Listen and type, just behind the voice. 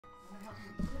help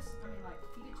you eat this? I mean, like,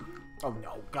 feed it to you? Oh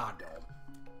no, God no.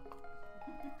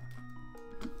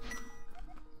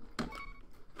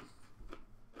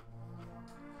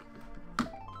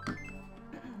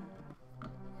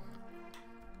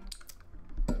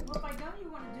 Well, if I know you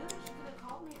want to do this, you could have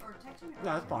called me or texted me.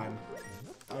 No, that's fine.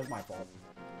 That was my fault.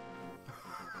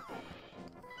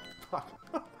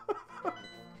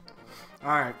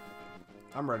 Alright.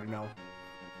 I'm ready now.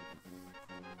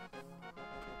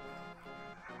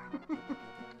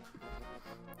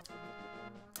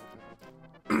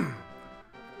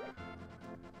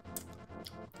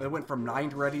 It went from 9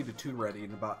 ready to 2 ready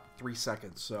in about 3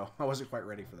 seconds, so I wasn't quite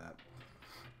ready for that.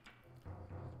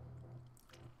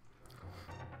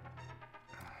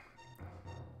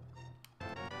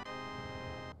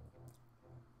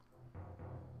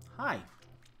 Hi.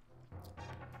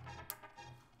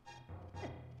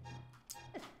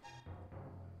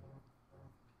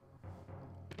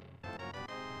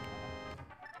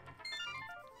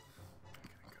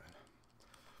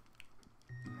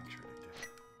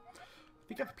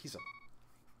 I think I have a piece of...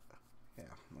 Yeah,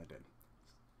 I did.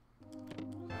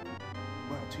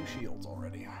 Well, 2 shields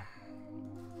already.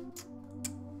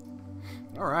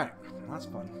 Alright, that's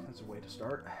fun. That's a way to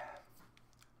start.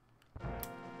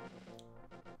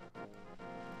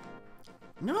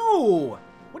 No!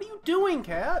 What are you doing,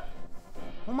 cat?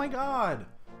 Oh my god.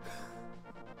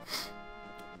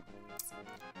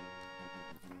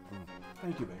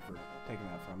 Thank you, babe, for taking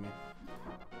that from me.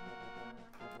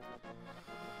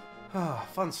 Ah,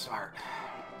 fun start.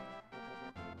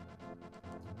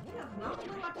 Yeah, no, I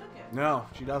took it. No,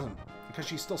 she doesn't. Because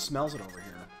she still smells it over here.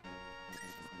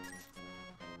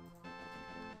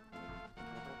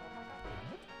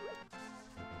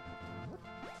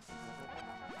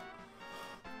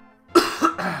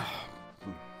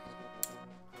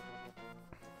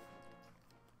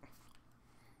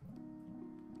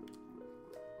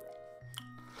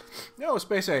 Yo,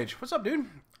 Space Age. What's up, dude?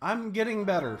 I'm getting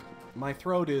better. My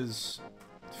throat is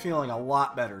feeling a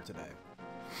lot better today.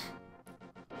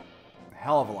 A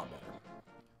hell of a lot better.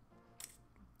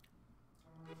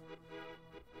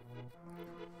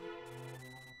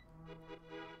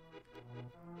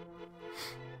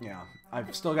 Yeah,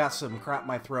 I've still got some crap in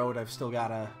my throat. I've still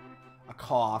got a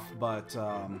cough, but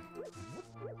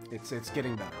it's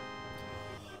getting better.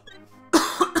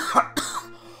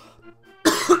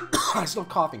 I still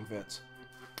have coughing fits,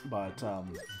 but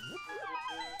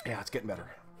yeah, it's getting better.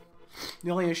 The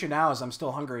only issue now is I'm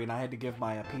still hungry, and I had to give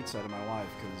my pizza to my wife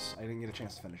because I didn't get a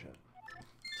chance to finish it.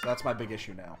 So that's my big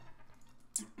issue now.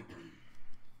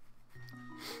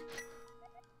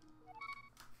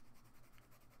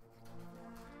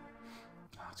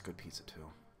 Oh, it's good pizza too.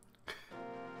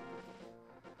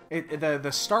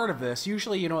 The start of this,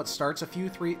 usually, you know, it starts a few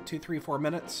 2, 3, 4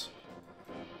 minutes.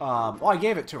 Well, I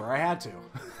gave it to her. I had to.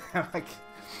 Like,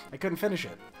 I couldn't finish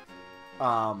it.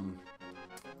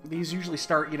 These usually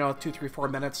start, you know, 2, 3, 4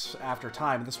 minutes after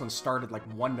time. This one started like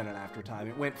 1 minute after time.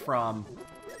 It went from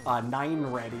 9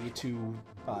 ready to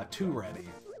 2 ready.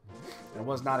 I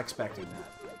was not expecting that.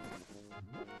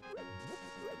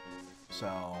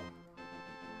 So...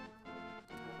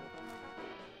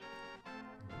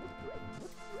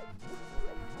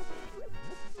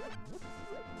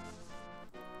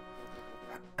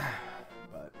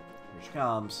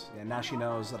 comes, and now she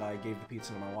knows that I gave the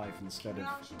pizza to my wife instead of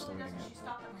still eating it. She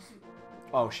stopped at my soup.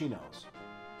 Oh, she knows.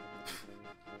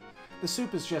 The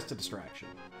soup is just a distraction.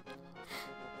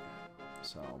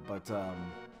 So, but, yeah,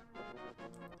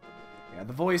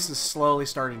 the voice is slowly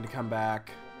starting to come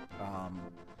back.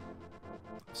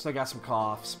 Still got some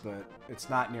coughs, but it's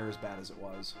not near as bad as it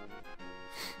was.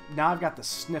 Now I've got the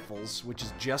sniffles, which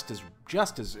is just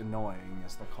as annoying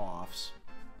as the coughs.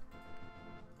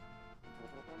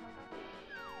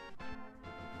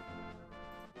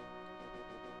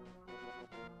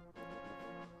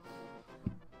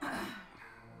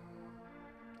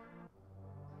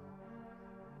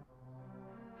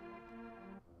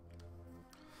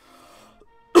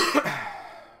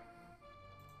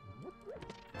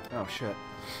 Oh, shit.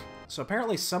 So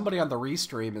apparently somebody on the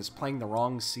restream is playing the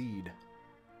wrong seed.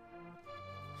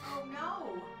 Oh,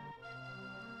 no!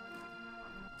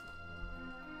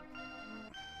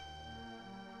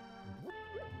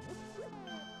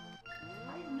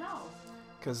 How do you know?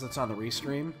 Because it's on the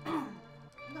restream. How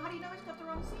do you know he's got the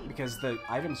wrong seed? Because the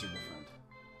items are different.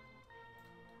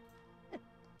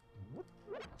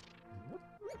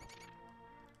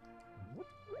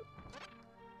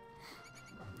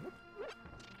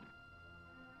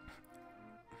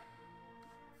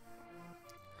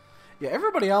 Yeah,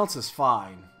 everybody else is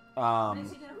fine. When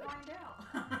is he gonna find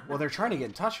out? Well, they're trying to get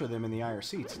in touch with him in the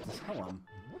IRC to tell him.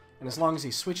 And as long as he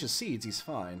switches seeds, he's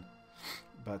fine.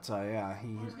 But, yeah,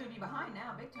 He's going to be behind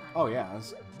now, big time. Oh, yeah,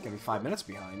 it's going to be 5 minutes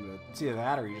behind, but it's either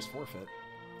that or you just forfeit.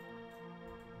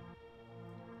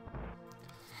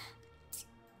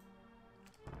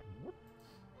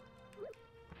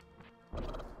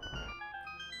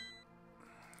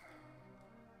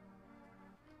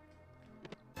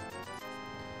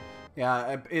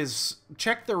 Yeah,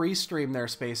 check the restream there,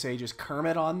 Space Age. Is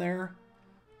Kermit on there?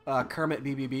 Kermit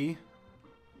BBB?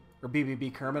 Or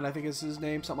BBB Kermit, I think is his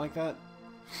name, something like that.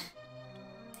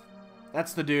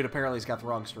 That's the dude. Apparently he's got the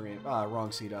wrong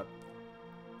seed up.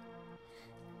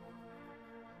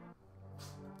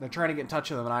 They're trying to get in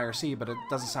touch with him in IRC, but it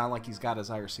doesn't sound like he's got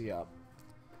his IRC up.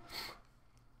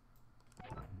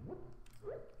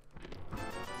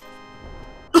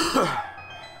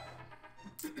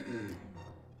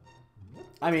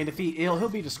 I mean, if he'll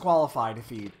be disqualified if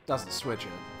he doesn't switch it.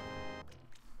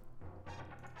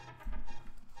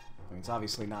 I mean, it's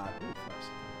obviously not.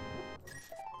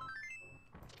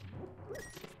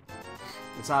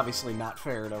 It's obviously not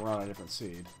fair to run a different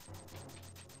seed.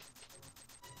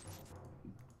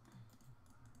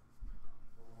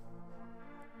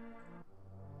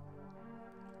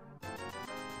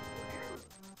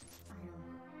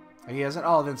 He hasn't.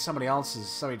 Oh, then somebody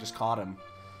just caught him.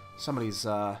 Somebody's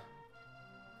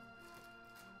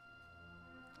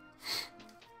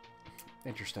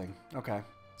interesting. Okay.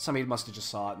 Somebody must have just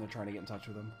saw it and they're trying to get in touch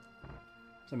with him.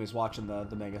 Somebody's watching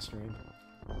the mega stream.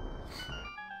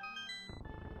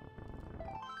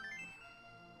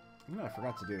 You know what I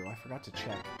forgot to do? I forgot to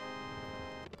check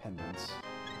pendants.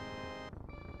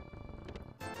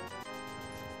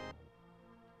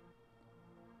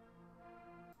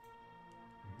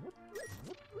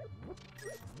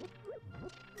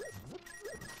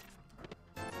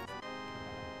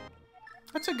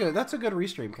 That's a good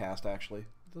restream cast, actually.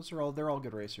 They're all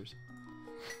good racers.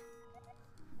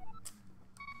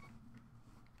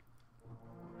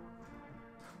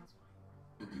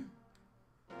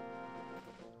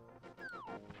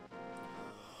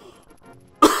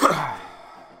 You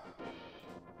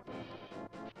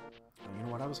know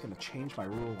what? I was going to change my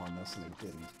rule on this and I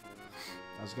didn't.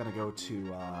 I was going to go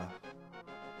to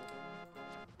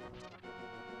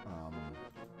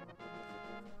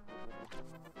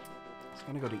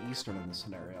I'm gonna go to Eastern in this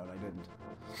scenario, and I didn't.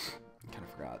 I kind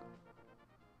of forgot.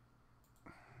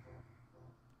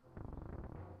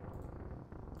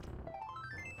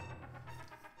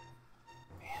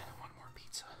 Man, I want more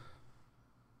pizza.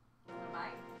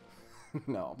 Bye.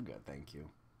 No, I'm good, thank you.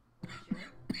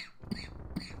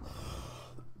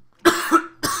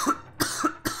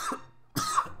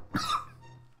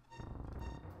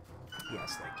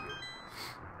 Yes, thank you.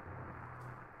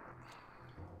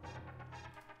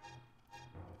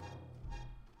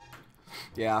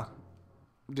 Yeah.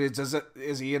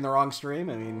 Is he in the wrong stream?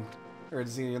 I mean, or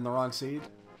is he in the wrong seed?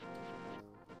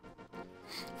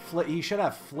 He should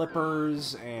have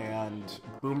Flippers and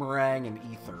Boomerang and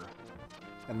Ether.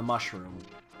 And the Mushroom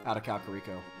out of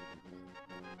Kakariko.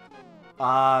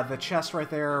 The chest right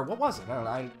there, what was it? I don't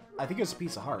know. I think it was a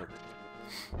Pizza Heart.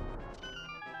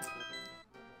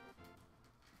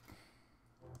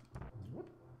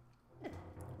 Oh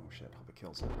shit, hope it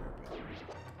kills it. There we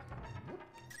go.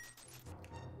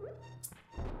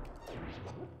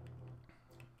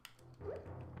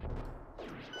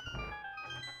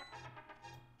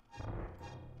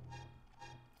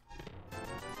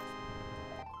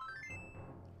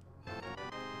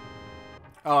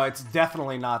 Oh, it's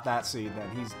definitely not that seed then.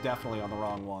 He's definitely on the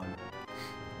wrong one.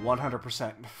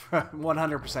 100%.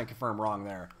 100% confirmed wrong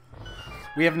there.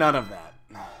 We have none of that.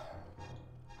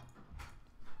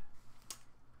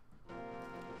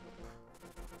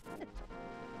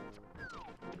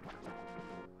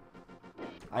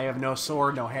 I have no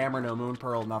sword, no hammer, no moon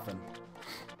pearl, nothing.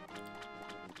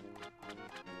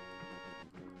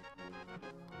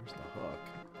 Where's the hook?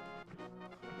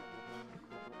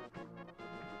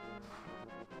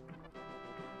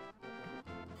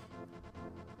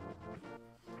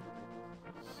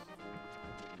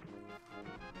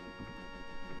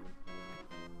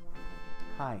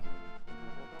 Hi.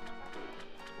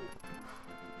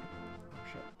 Oh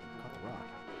shit, caught the rock.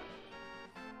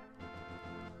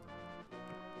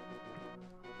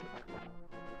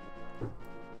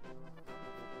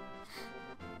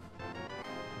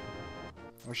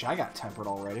 I wish I got tempered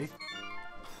already.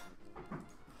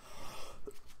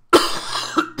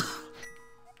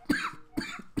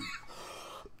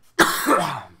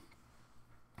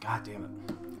 God damn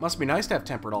it. Must be nice to have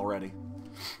tempered already.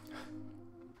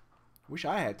 Wish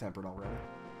I had tempered already.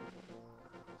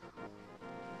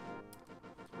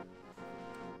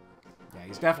 Yeah,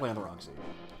 he's definitely on the wrong seat.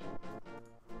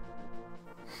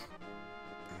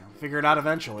 figure it out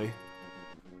eventually.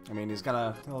 I mean,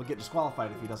 he'll get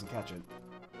disqualified if he doesn't catch it.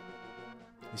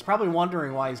 He's probably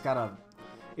wondering why he's got a...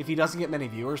 If he doesn't get many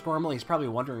viewers normally, he's probably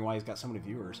wondering why he's got so many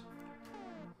viewers.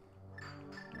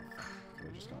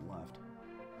 They just gone left.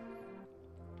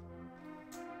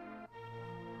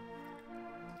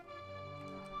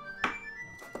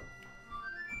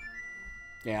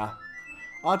 Yeah.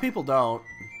 A lot of people don't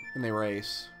when they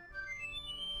race.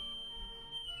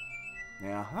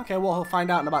 Yeah. Okay, well, he'll find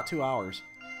out in about 2 hours.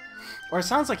 Or it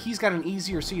sounds like he's got an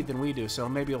easier seed than we do, so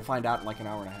maybe he'll find out in like an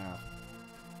hour and a half.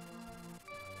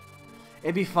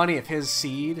 It'd be funny if his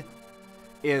seed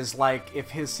is like,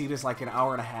 an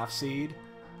hour and a half seed,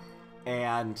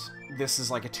 and this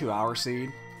is like a 2-hour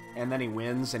seed, and then he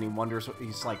wins, and he wonders,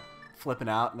 he's like flipping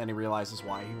out, and then he realizes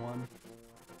why he won.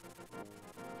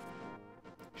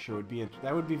 Sure would be,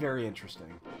 that would be very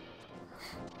interesting.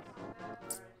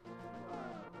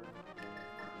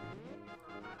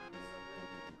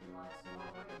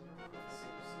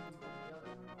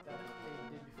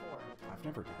 I've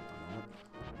never done that.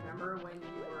 Remember when you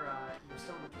were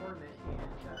still in the tournament and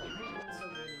you didn't so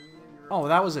good and you knew you were... Oh,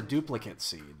 that was a duplicate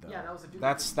seed, though. Yeah, that was a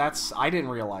duplicate. That's I didn't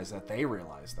realize that. They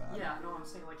realized that. Yeah, no, I'm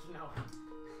saying, like, you know...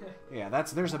 Yeah,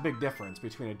 there's a big difference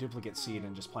between a duplicate seed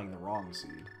and just playing the wrong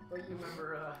seed. But you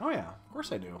remember... Oh yeah, of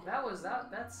course I do.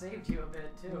 That saved you a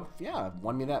bit, too. Yeah,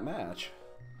 won me that match.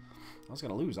 I was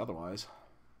gonna lose otherwise.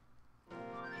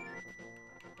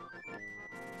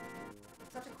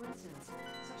 Such a coincidence.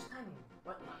 Such timing.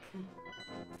 What luck.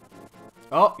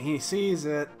 Oh, he sees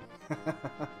it.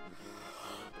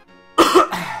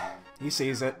 He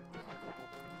sees it.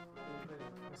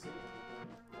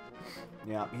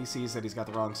 Yeah, he sees that he's got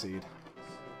the wrong seed.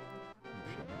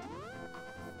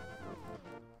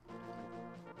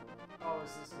 Oh,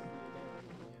 is this...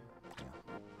 Yeah.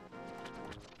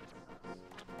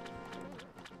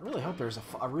 I really hope there's a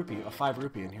 5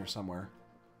 rupee in here somewhere.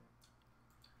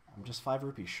 I'm just 5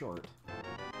 rupees short.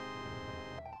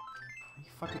 Are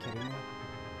you fucking kidding me?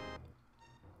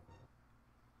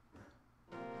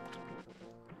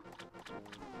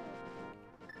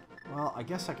 Well, I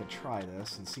guess I could try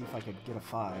this and see if I could get a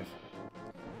 5.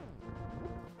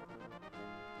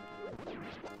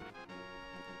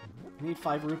 I need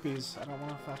 5 rupees. I don't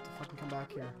want to have to fucking come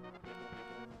back here.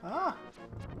 Ah!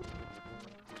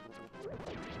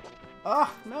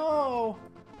 Ah, no!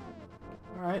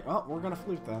 Alright, well, we're gonna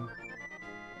flute then.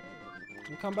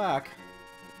 We'll come back.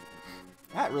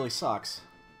 That really sucks.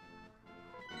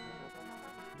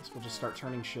 Guess we'll just start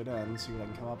turning shit in and see what I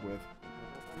can come up with.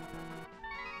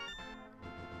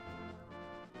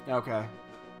 Okay.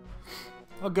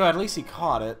 Oh good, at least he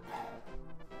caught it.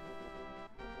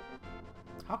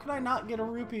 How could I not get a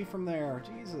rupee from there?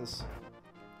 Jesus.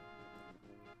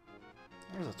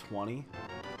 There's a 20.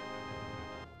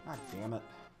 God damn it.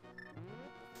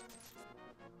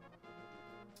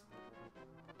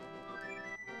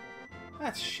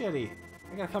 That's shitty.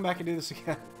 I gotta come back and do this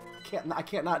again. I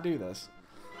can't not do this.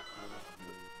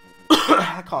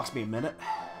 That cost me a minute.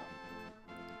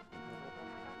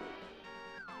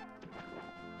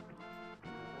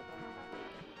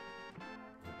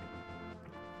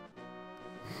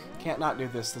 Can't not do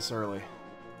this early.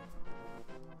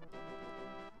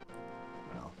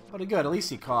 Well, but good, at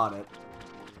least he caught it.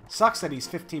 Sucks that he's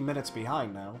 15 minutes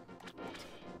behind now.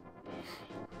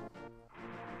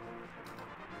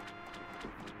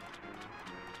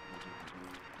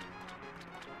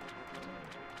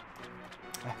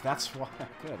 That's why.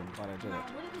 Good, I'm glad I did it. Now,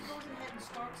 what if he goes ahead and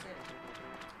starts it?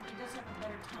 He does have a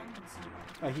better time than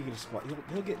somebody. He can just,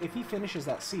 he'll get, if he finishes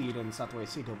that seed and it's not the right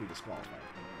seed, he'll be disqualified.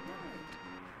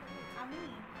 I mean...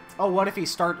 Oh, what if he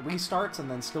restarts and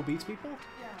then still beats people?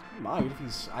 Yeah. He might if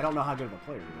he's... I don't know how good of a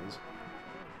player he is.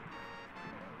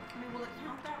 I mean, will it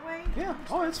count that way? Yeah.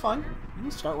 Oh, it's fine. You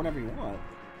can start whenever you want.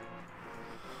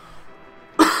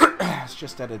 It's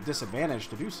just at a disadvantage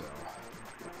to do so.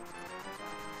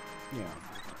 Yeah.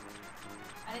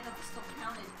 I think that's still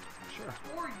counted Sure.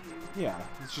 for you. Yeah,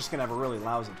 it's just gonna have a really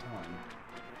lousy time.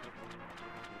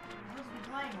 He'll be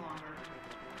playing longer.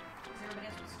 Because everybody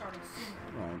else will start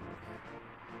sooner. Right.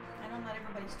 I know not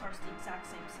everybody starts the exact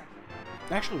same second.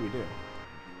 Actually, we do.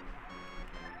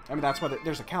 I mean, that's why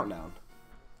there's a countdown.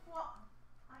 Well,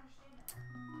 I understand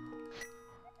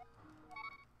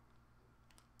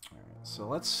that. Alright, so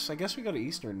let's... I guess we go to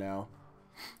Eastern now.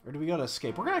 Or do we go to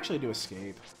Escape? We're gonna actually do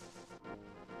Escape.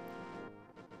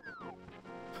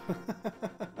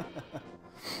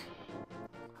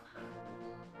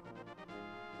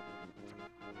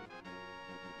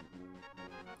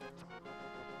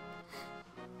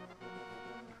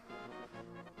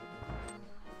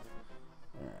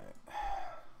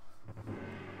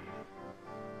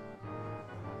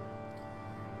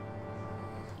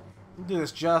 We'll do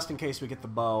this just in case we get the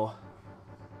bow.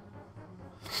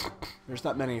 There's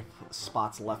not many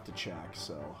spots left to check,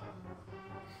 so...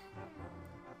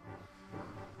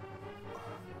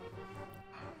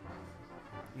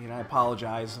 I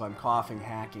apologize if I'm coughing,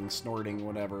 hacking, snorting,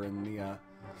 whatever in the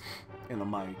mic.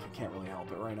 I can't really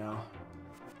help it right now.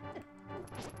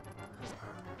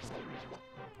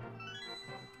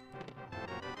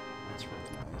 That's really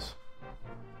nice.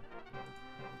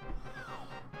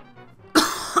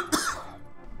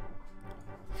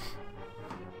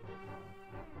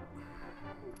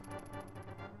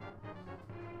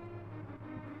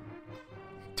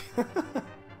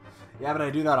 Yeah, but I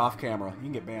do that off camera. You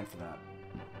can get banned for that.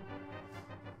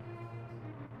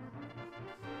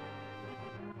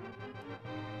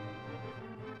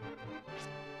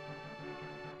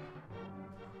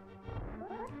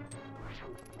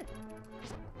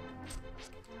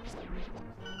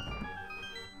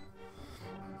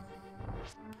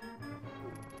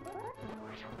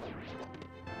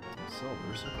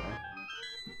 Silvers, okay.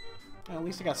 Well, at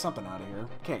least I got something out of here.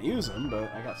 Can't use them,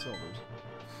 but I got silvers.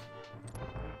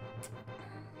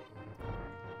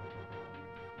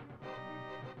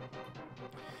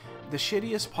 The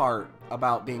shittiest part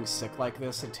about being sick like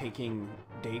this and taking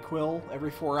Dayquil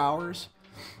every 4 hours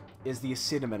is the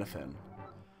acetaminophen.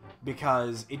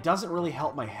 Because it doesn't really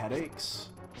help my headaches,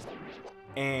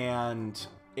 and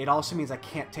it also means I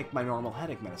can't take my normal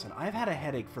headache medicine. I've had a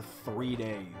headache for 3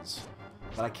 days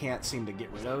that I can't seem to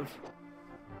get rid of,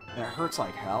 and it hurts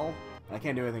like hell, and I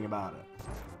can't do anything about it.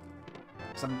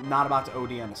 Because I'm not about to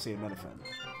OD on acetaminophen.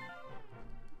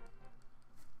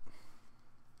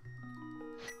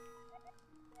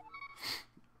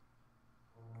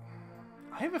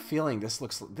 I have a feeling this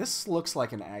looks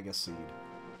like an aga seed.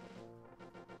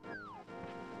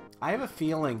 I have a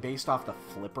feeling, based off the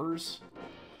flippers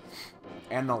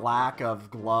and the lack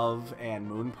of glove and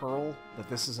moon pearl, that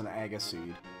this is an aga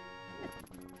seed.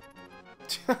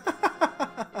 I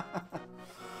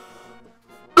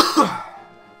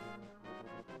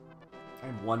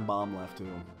have 1 bomb left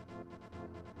too.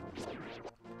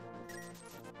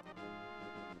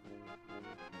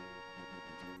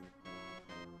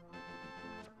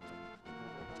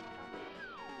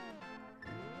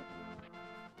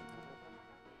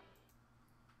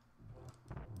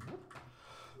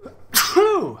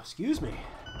 Excuse me.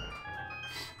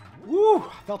 Woo!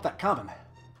 I felt that coming.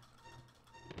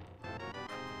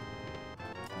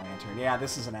 Lantern. Yeah,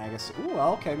 this is an aga seed. Ooh,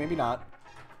 well, okay, maybe not.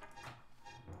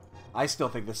 I still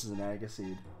think this is an aga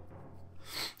seed.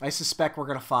 I suspect we're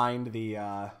gonna find the.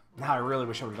 Now I really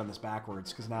wish I would have done this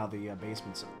backwards, because now the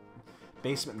basement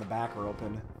and the back are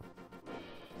open.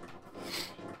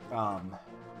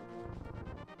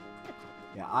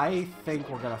 Yeah, I think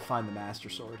we're gonna find the Master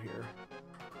Sword here.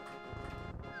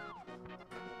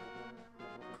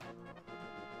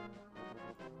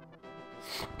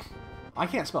 I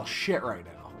can't spell shit right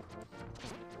now.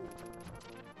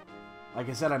 Like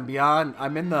I said,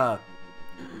 I'm in the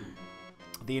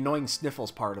annoying sniffles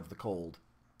part of the cold.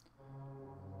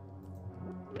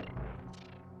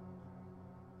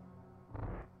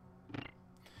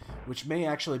 Which may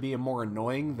actually be more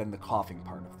annoying than the coughing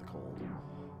part of the cold.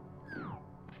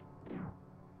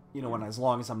 You know, as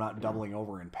long as I'm not doubling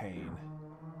over in pain.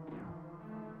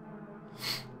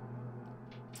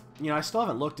 You know, I still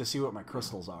haven't looked to see what my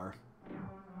crystals are.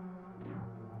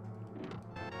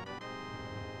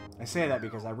 I say that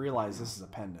because I realize this is a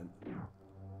pendant.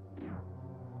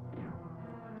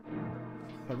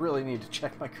 I really need to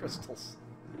check my crystals.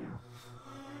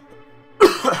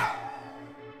 I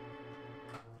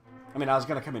mean, I was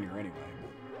going to come in here anyway.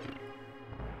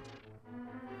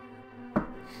 But...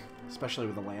 especially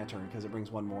with the lantern, because it brings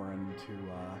 1 more into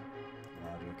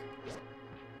logic.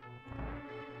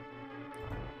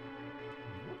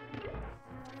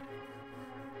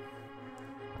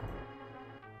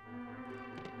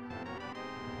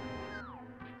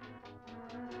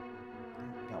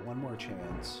 Got 1 more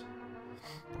chance.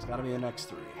 It's got to be the next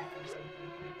 3.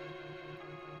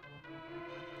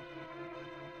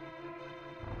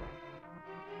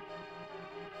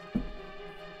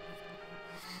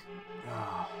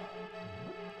 Oh.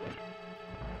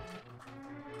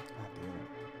 God damn it.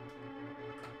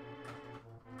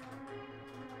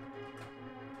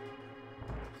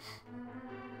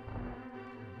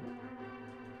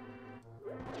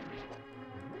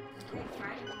 Okay,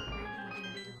 Friday morning, you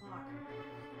can do the clock.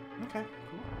 Okay,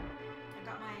 cool. I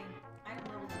got my item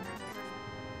levels in 930.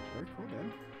 Very cool,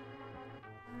 Dan.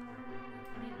 I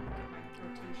need to look at my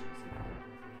rotations.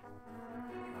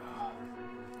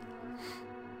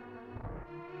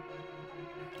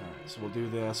 Alright, so we'll do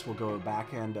this. We'll go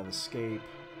back end of escape.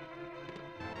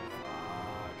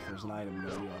 Fuck, there's there's an item to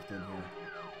be left in here.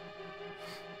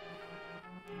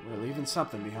 We're leaving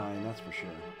something behind, that's for sure.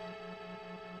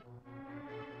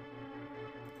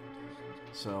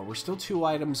 So we're still 2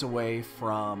 items away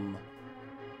from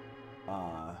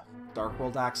Dark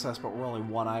World access, but we're only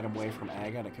 1 item away from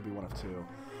Aga, and it could be one of 2.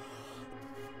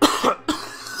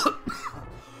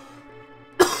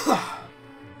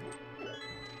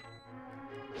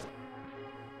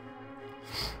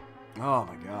 Oh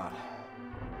my god.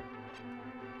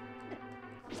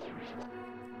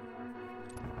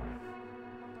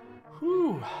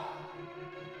 Whew.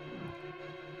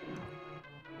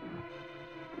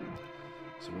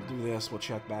 So we'll do this, we'll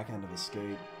check back into the skate,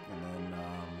 and then,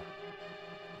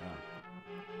 yeah.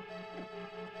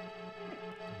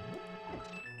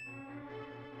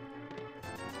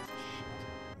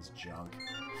 Shit, this junk.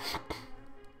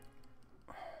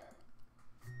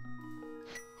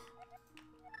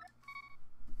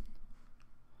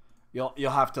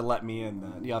 You'll have to let me in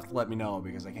then. You have to let me know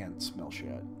because I can't smell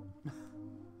shit.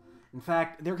 In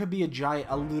fact, there could be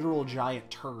a literal giant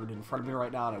turd in front of me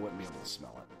right now and I wouldn't be able to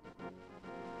smell it.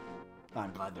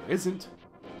 I'm glad there isn't.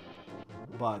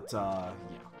 But, yeah.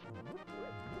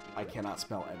 I cannot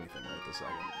smell anything right this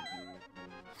second.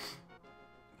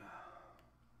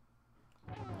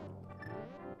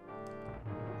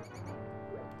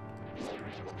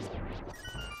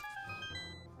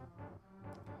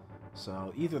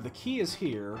 So, either the key is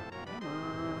here... Okay,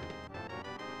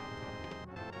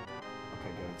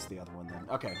 good. It's the other one then.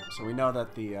 Okay, so we know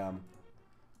that the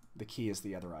key is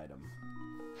the other item.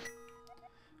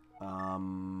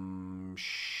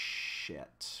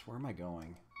 Shit. Where am I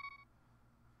going?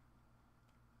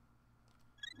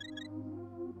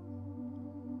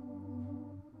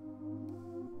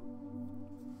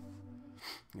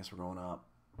 I guess we're going up.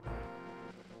 Did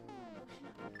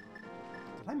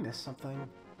I miss something?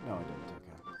 No, I didn't.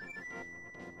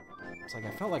 Okay. It's like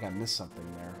I felt like I missed something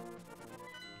there.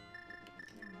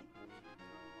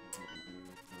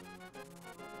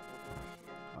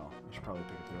 Oh, I should probably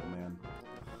pick up the old man.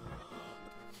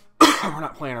 We're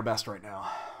not playing our best right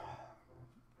now.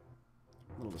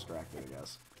 A little distracted, I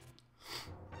guess.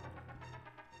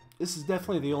 This is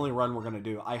definitely the only run we're going to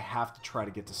do. I have to try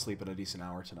to get to sleep at a decent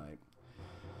hour tonight.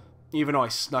 Even though I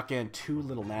snuck in 2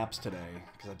 little naps today,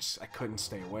 because I couldn't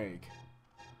stay awake.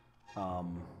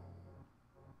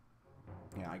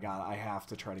 Yeah, I have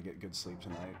to try to get good sleep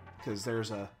tonight, because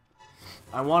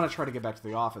I want to try to get back to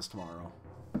the office tomorrow.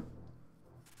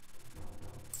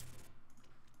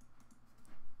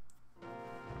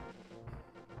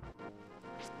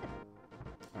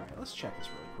 Alright, let's check this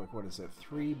really quick. What is it?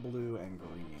 3 blue and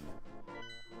green.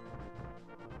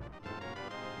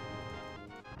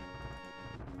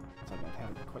 It's like I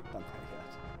haven't quite done that yet.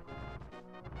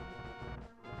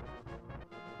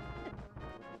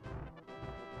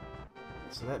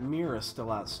 So that mirror is still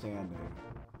outstanding.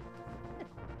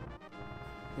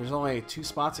 There's only 2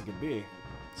 spots it could be.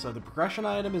 So the progression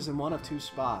item is in one of 2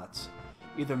 spots.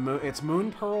 Either it's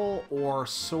Moon Pearl or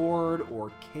Sword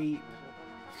or Cape.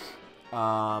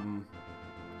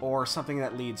 Or something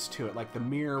that leads to it. Like the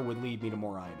mirror would lead me to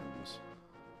more items.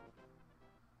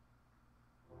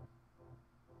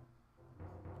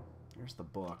 Here's the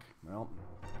book. Well...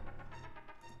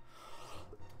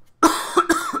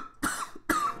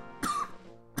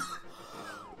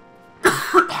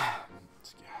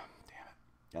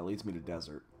 That leads me to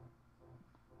desert.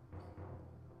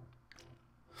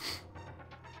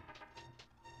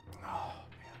 Oh,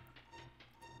 man.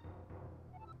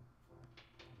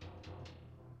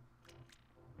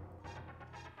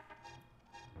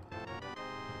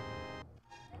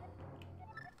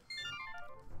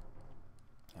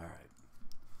 All right.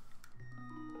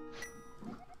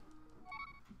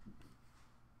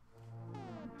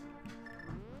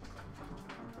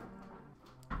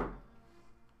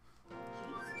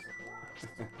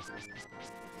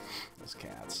 Those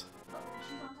cats.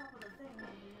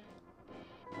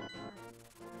 Alright,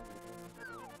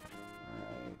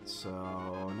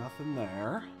 so nothing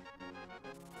there.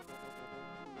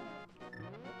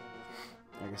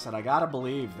 Like I said, I gotta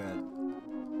believe that...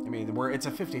 I mean, it's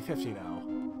a 50-50 now.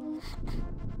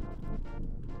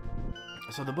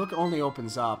 So the book only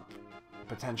opens up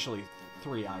potentially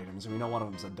 3 items, and we know one of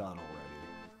them's a dud already.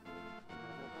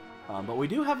 But we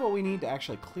do have what we need to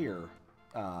actually clear...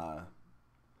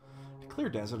 clear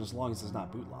desert as long as it's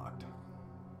not boot locked.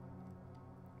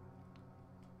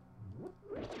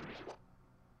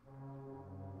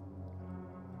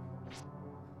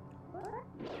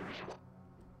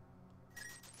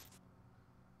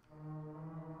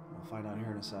 We'll find out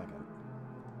here in a second.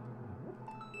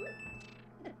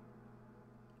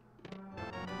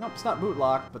 Nope, it's not boot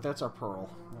locked, but that's our pearl.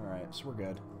 Alright, so we're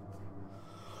good.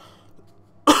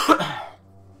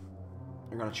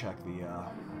 We're gonna check the,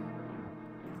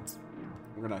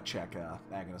 we're gonna check,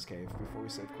 Agnes Cave before we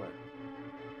save quit.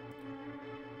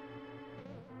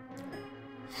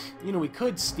 You know, we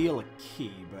could steal a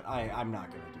key, but I'm not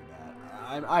gonna do that.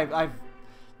 I've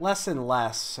less and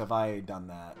less have I done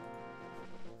that.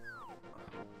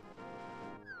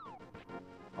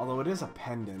 Although it is a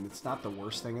pendant, it's not the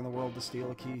worst thing in the world to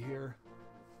steal a key here.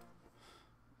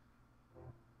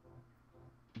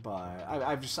 But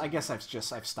I guess I've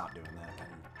stopped doing that. And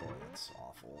boy, it's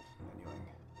awful menuing.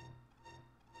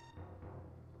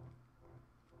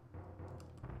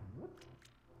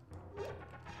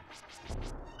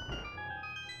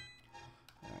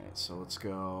 Alright, so let's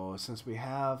go. Since we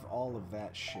have all of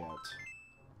that shit,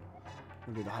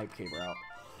 we'll do the hype cave route.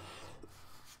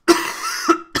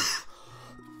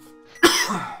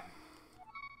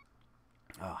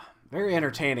 Very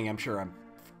entertaining, I'm sure,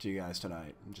 to you guys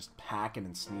tonight. I'm just hacking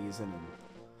and sneezing, and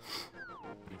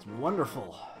it's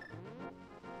wonderful.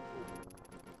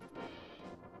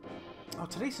 Oh,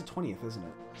 today's the 20th, isn't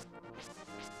it?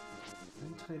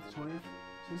 Isn't today the 20th?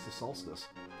 Today's the solstice.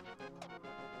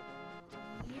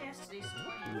 Yes, today's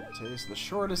the 20th. Today's the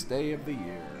shortest day of the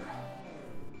year.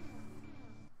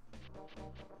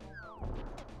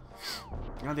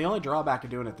 Now, the only drawback of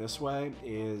doing it this way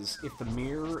is if the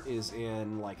mirror is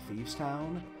in, like, Thieves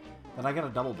Town, then I gotta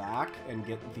double back and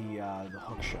get the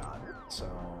hook shot, so...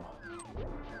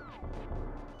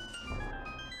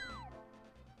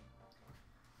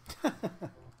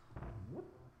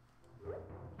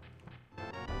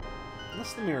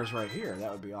 Unless the mirror's right here,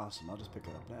 that would be awesome. I'll just pick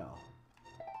it up now.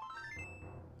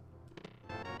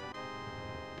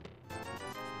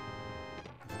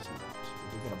 It's not.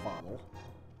 We get a bottle.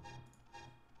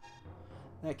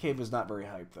 That cave is not very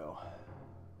hyped, though.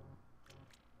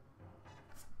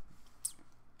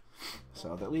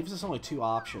 So that leaves us only two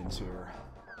options here.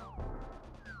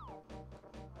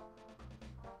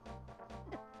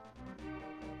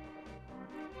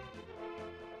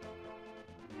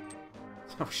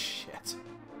 Oh, shit.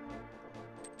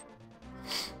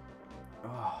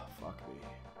 Oh, fuck me.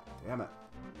 Damn it.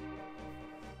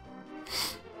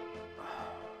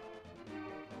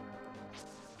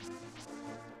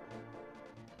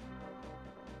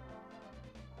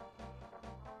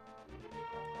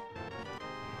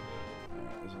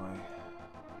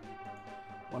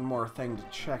 One more thing to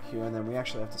check here, and then we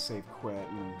actually have to save quit,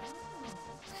 and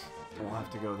we'll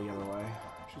have to go the other way,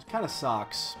 which kind of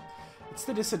sucks. It's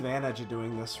the disadvantage of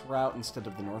doing this route instead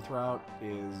of the north route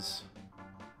is,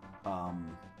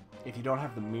 if you don't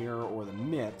have the mirror or the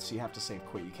mitts, you have to save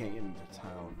quit. You can't get into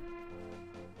town.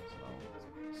 So,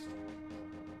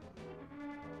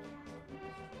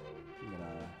 I'm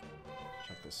gonna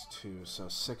check this too. So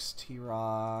 6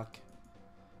 T-Rock.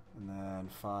 And then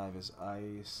 5 is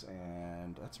ice,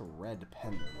 and that's a red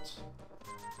pendant.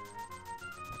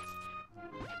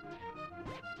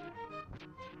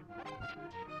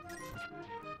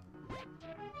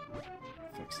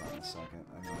 Fix that in a second.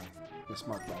 I know I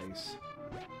mismarked ice.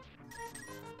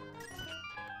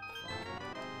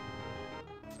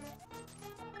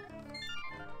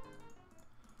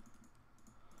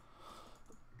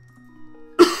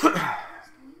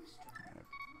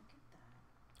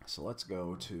 So let's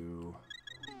go to...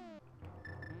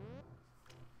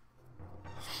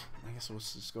 I guess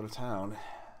let's just go to town.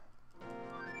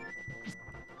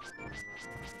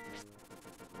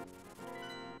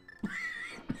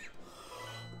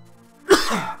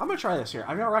 I'm gonna try this here.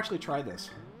 I've never actually tried this.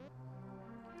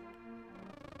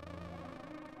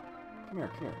 Come here,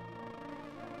 come here.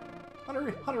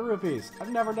 100 rupees.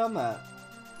 I've never done that.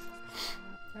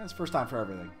 Yeah, it's first time for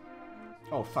everything.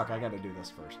 Oh, fuck, I gotta do this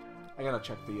first. I gotta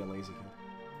check the lazy kid.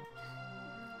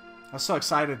 I was so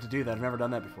excited to do that. I've never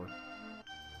done that before.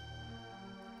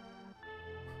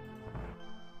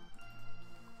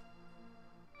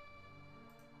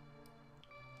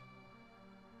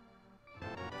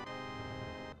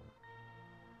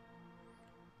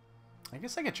 I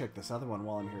guess I could check this other one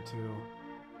while I'm here too.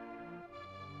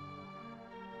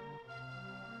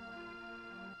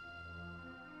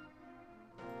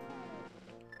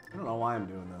 I don't know why I'm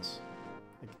doing this.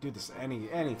 I could do this any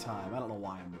time. I don't know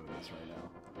why I'm doing this right now.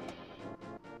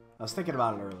 I was thinking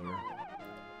about it earlier.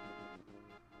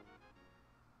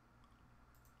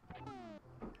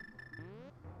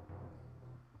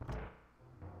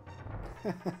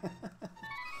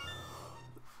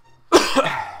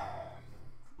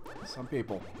 Some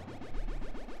people.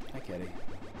 Hi, Kitty.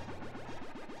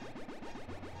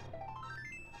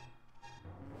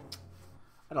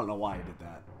 I don't know why I did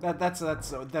that.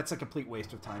 That's a complete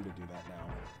waste of time to do that now.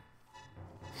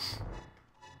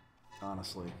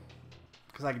 honestly.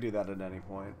 Because I can do that at any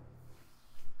point.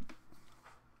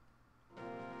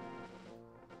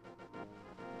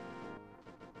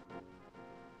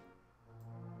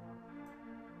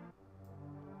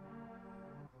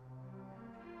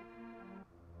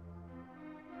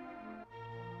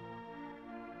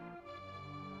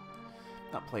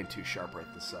 Not playing too sharp right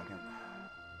this second.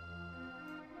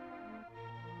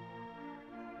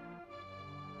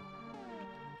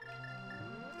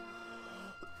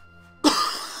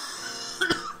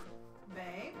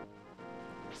 Babe?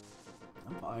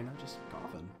 I'm fine, I'm just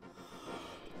coughing.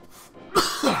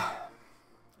 A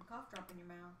cough drop in your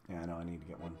mouth. Yeah, I know, I need to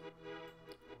get one.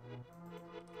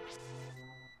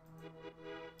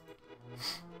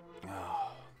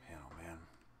 Oh, man, oh man.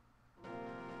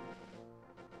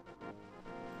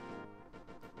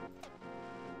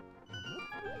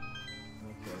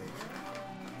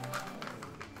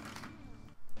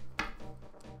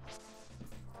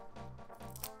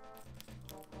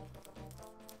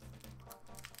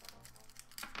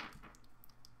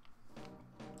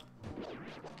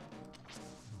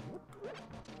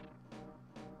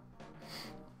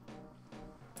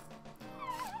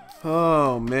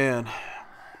 Oh, man.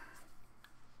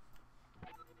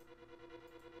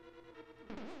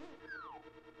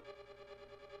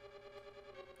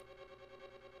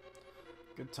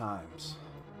 Good times.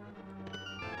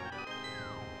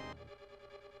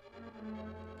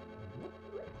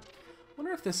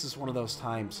 Wonder if this is one of those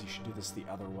times you should do this the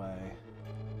other way.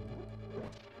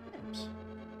 Oops.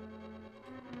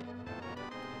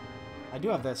 I do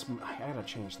have this. I gotta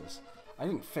change this. I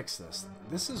didn't fix this.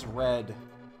 This is red.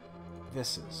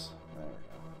 This is. There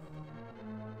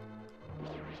we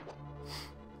go.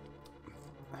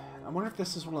 I wonder if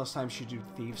this is one of those times you do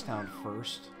Thieves Town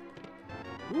first.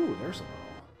 Ooh, there's a bow.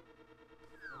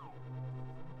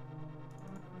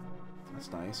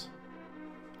 That's nice.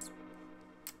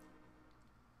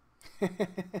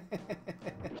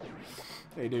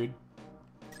 Hey, dude.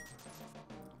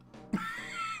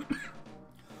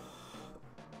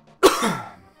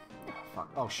 Fuck.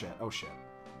 Oh, shit. Oh, shit.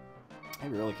 I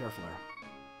be really careful there.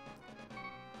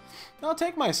 No,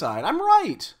 take my side. I'm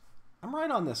right. I'm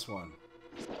right on this one.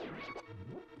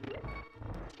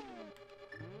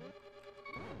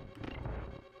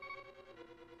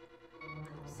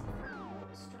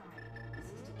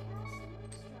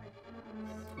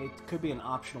 It could be an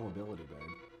optional ability, babe.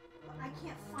 I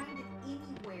can't find it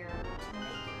anywhere to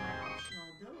make it my optional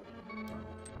ability.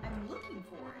 I'm looking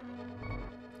for it.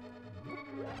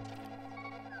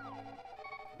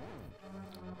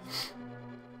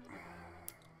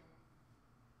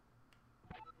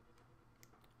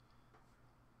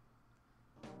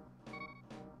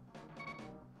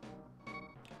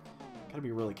 Gotta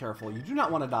be really careful. You do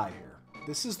not want to die here.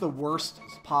 This is the worst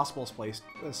possible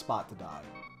spot to die.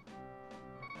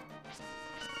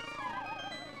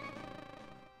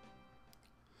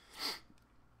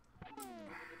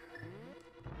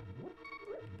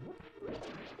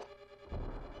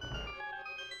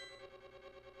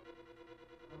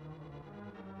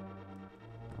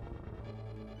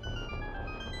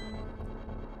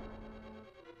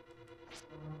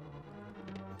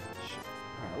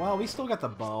 Well, we still got the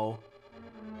bow.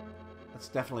 That's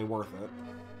definitely worth it.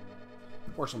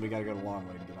 Fortunately, we gotta go a long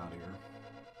way to get out of here.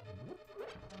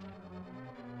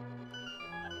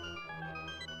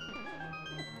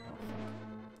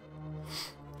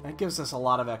 That gives us a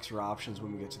lot of extra options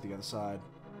when we get to the other side.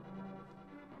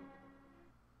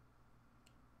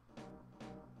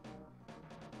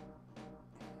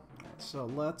 Alright, so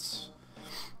let's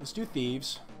do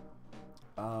thieves.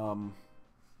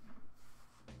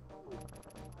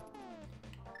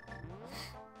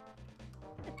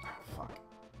 Fuck.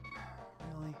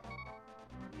 Really?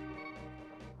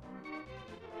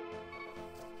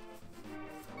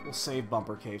 We'll save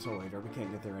Bumper Cave till later. We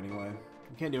can't get there anyway.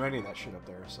 We can't do any of that shit up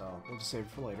there, so we'll just save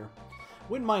it for later.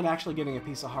 Wouldn't mind actually getting a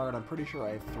piece of heart. I'm pretty sure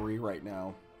I have 3 right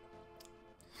now.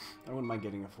 I wouldn't mind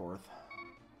getting a 4th.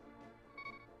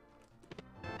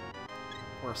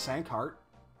 Or a sank heart.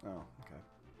 Oh, okay.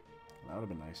 That would have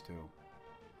been nice, too.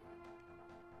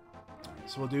 Alright,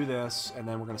 so we'll do this, and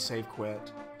then we're going to save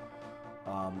quit.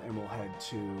 And we'll head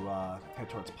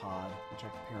towards Pod and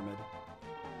check the pyramid.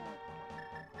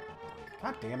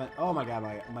 God damn it. Oh my god,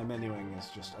 my menuing is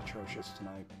just atrocious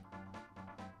tonight.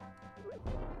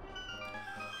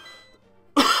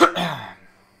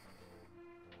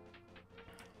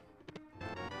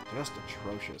 Just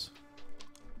atrocious.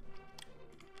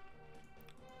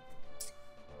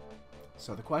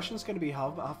 So the question is going to be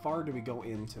how far do we go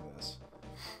into this?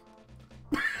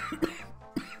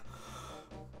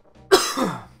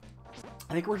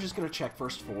 I think we're just going to check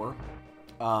first 4.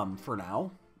 for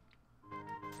now.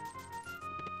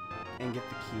 And get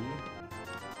the key.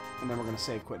 And then we're going to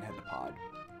save, quit, and head to pod.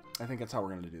 I think that's how we're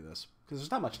going to do this. Because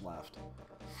there's not much left.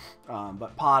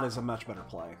 But pod is a much better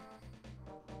play.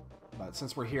 But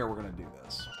since we're here, we're going to do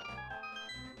this.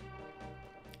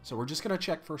 So we're just going to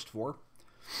check first 4.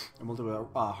 And we'll do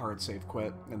a hard save,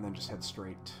 quit, and then just head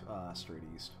straight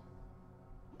east.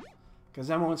 Because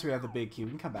then once we have the big key, we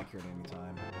can come back here at any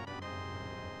time.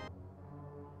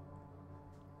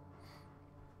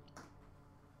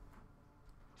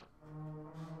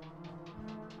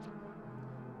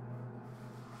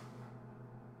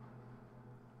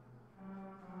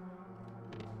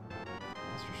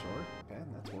 Master Sword. Okay,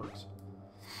 that works.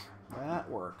 That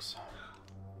works.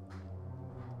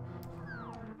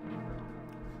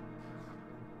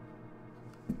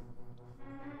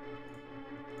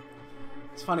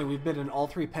 It's funny, we've been in all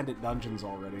 3 pendant dungeons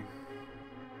already.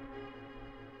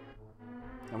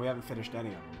 And we haven't finished any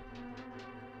of them.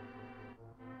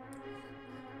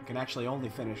 We can actually only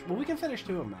finish... Well, we can finish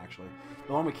 2 of them, actually.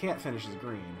 The one we can't finish is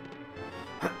green.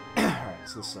 Alright,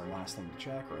 so this is our last thing to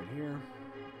check right here.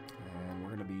 And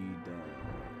we're going to be done.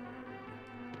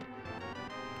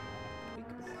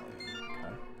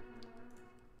 Okay.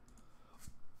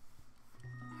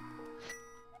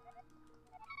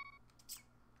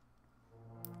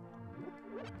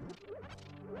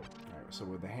 Alright, so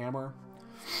with the hammer,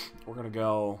 we're going to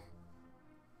go...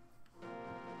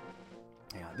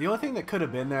 Yeah, the only thing that could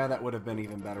have been there that would have been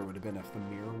even better would have been if the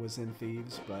mirror was in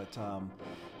Thieves, but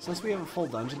since we have a full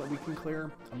dungeon that we can clear,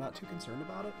 I'm not too concerned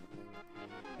about it.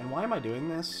 And why am I doing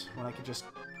this when I could just...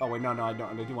 Oh, wait, no, I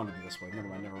don't. I do want to do this way. Never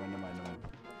mind.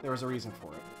 There was a reason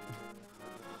for it.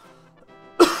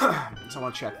 So I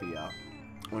want to check the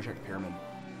pyramid.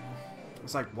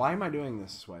 It's like, why am I doing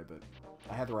this way? But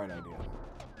I had the right idea.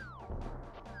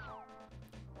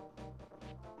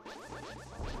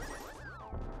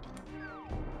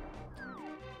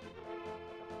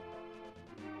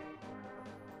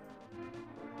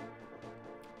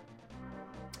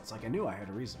 It's like I knew I had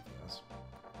a reason for this.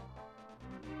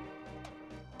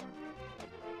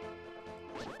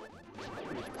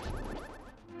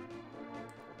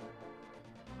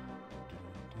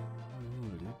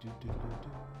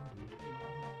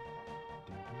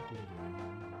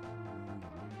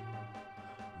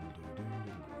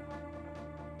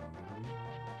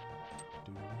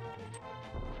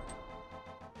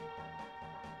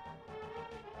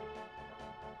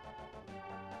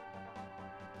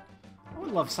 I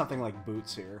would love something like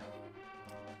boots here.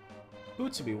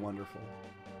 Boots would be wonderful.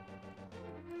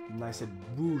 And I said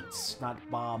boots, not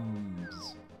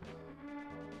bombs.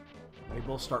 They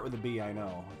both start with a B, I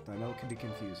know. I know it can be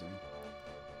confusing.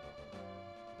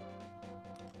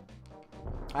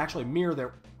 Actually, mirror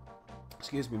there...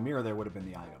 Excuse me, mirror there would have been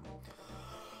the item.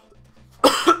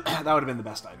 That would have been the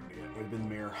best item to get. It would have been the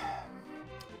mirror.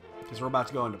 Because we're about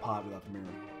to go into pod without the mirror.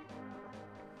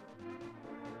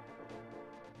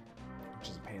 Which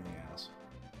is a pain in the ass.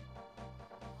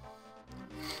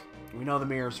 We know the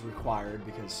mirror is required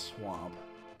because swamp.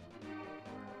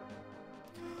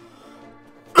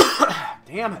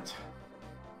 Damn it!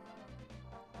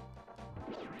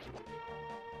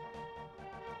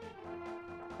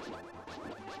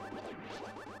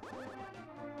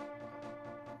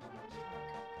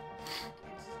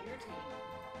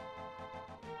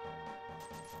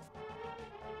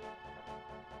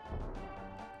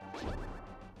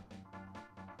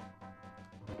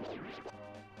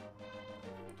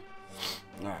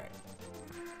 Alright.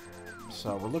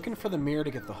 So we're looking for the mirror to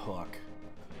get the hook.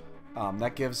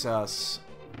 That gives us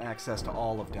access to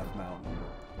all of Death Mountain.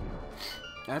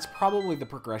 That's probably the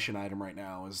progression item right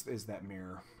now, is that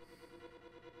mirror.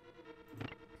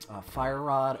 Fire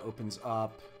Rod opens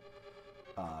up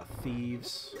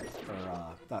Thieves, or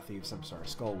not Thieves, I'm sorry,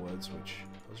 Skullwoods, which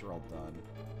those are all done.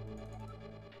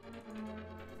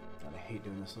 God, I hate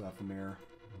doing this without the mirror.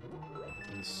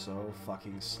 It is so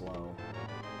fucking slow.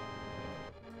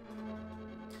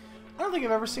 I don't think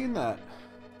I've ever seen that.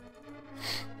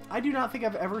 I do not think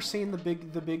I've ever seen the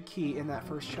big key in that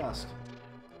first chest.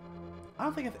 I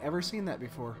don't think I've ever seen that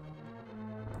before.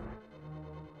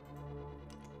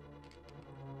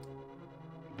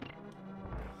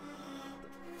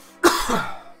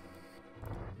 Huh.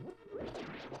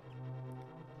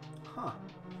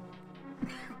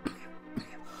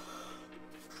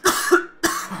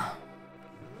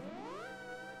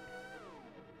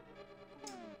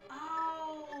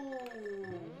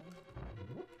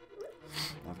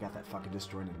 I've got that fucking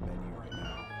disjointed menu right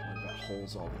now. I've got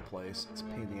holes all over the place. It's a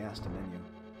pain in the ass to menu.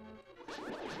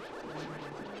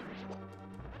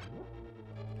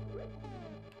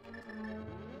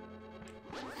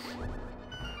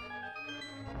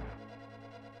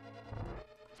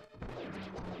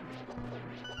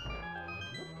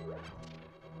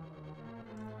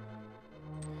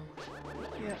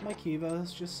 Yeah, my Kiva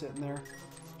is just sitting there.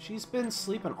 She's been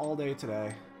sleeping all day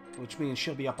today, which means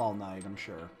she'll be up all night, I'm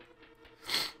sure.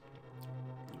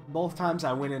 Both times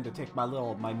I went in to take my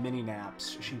mini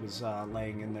naps, she was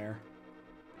laying in there.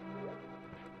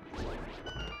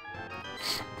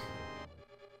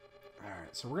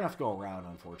 Alright, so we're gonna have to go around,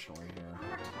 unfortunately, here. I'm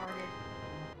retarded.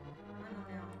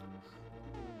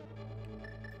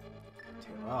 I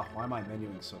don't know. Oh, why am I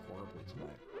menuing so horribly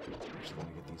tonight? I'm just gonna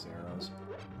get these arrows.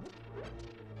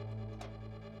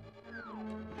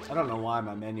 I don't know why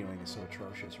my menuing is so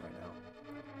atrocious right now.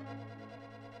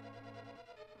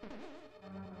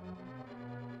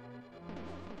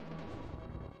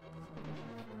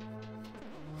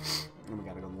 And we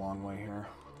gotta go the long way here.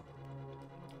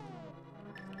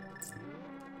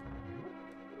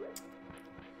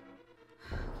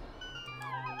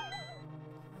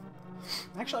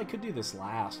 Actually, I could do this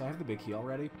last. I have the big key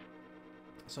already.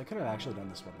 So I could have actually done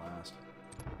this one last.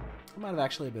 It might have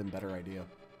actually been a better idea.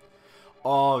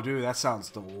 Oh, dude, that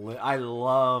sounds I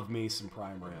love me some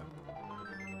prime rib.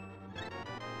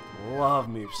 Love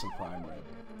me some prime rib.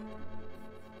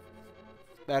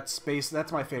 That's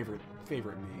my favorite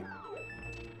meat.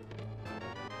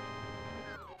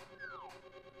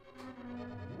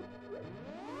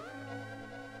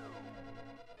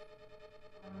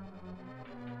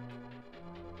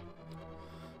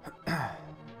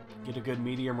 Get a good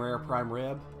medium rare prime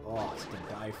rib. Oh, it's to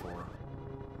die for.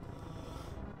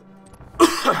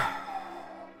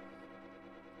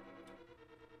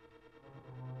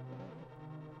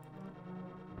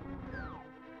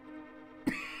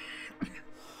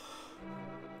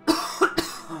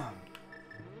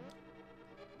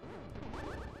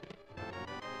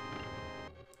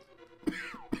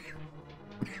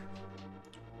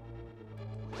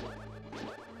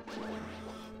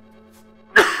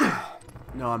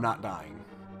 No, I'm not dying.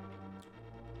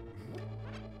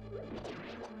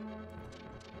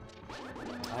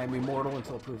 I am immortal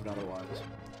until proven otherwise.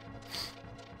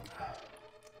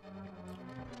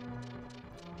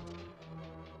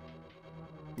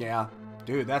 Yeah,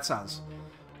 dude, that sounds.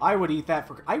 I would eat that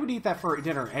for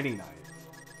dinner any night.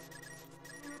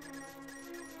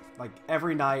 Like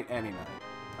every night, any night.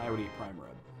 I would eat prime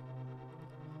rib.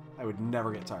 I would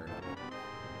never get tired of it.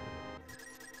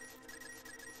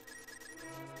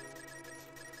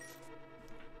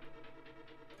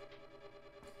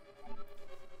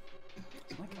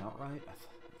 Does my count right? I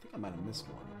think I might have missed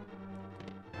one.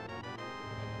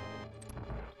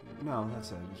 No,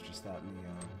 that's it. It's just that in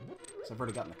the, so I've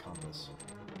already gotten the compass.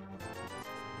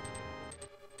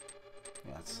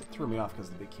 Yeah, it threw me off because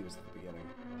the big key was at the beginning.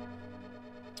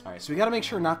 Alright, so we gotta make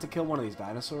sure not to kill one of these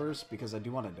dinosaurs, because I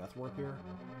do want a death warp here.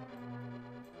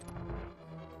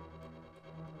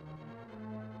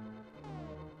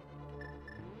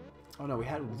 Oh no, we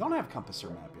don't have compass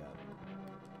or map yet.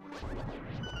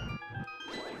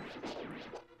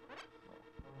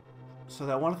 So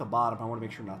that one at the bottom, I want to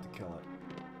make sure not to kill it.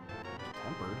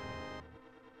 Tempered.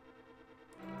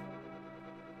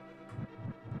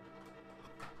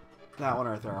 That one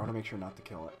right there, I want to make sure not to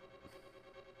kill it.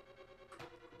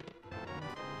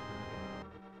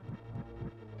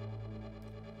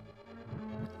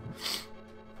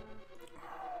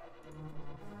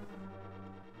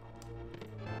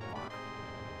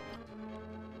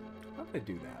 Why would I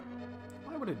do that?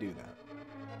 Why would I do that?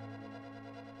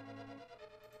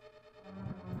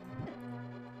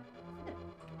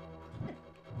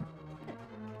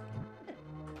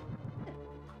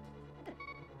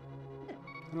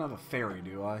 I don't have a fairy,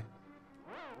 do I?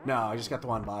 No, I just got the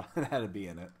one bottom that had to be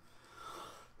in it.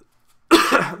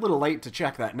 A little late to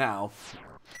check that now.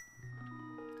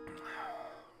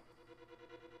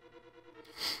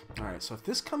 Alright, so if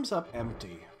this comes up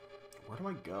empty, where do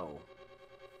I go?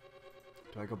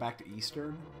 Do I go back to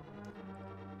Eastern?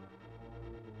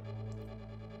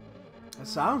 That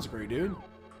sounds great, dude.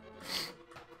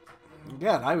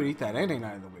 Yeah, I would eat that any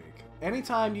night of the week.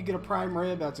 Anytime you get a prime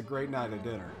rib, that's a great night of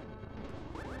dinner.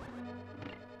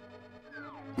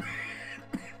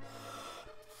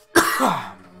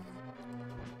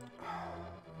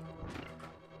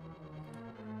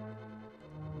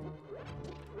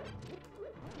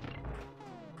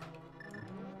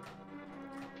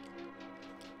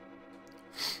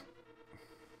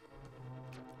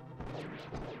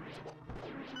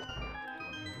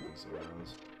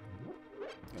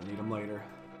 Gonna need them later.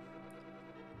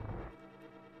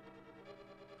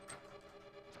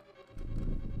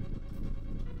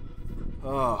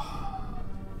 Oh,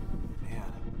 man.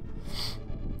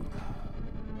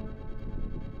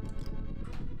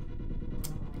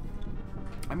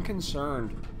 I'm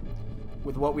concerned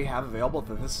with what we have available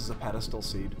that this is a pedestal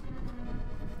seed.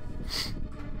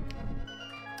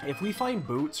 If we find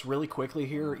boots really quickly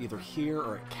here, either here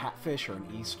or at Catfish or in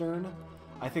Eastern,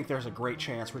 I think there's a great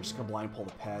chance we're just going to blind pull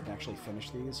the ped and actually finish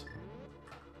these.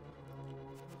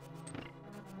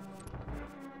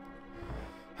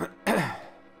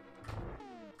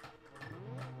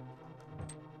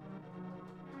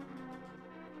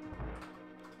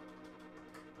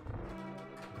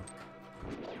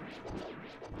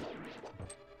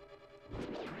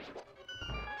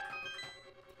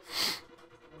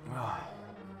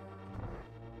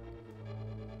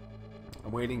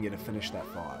 I'm waiting you to finish that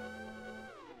thought.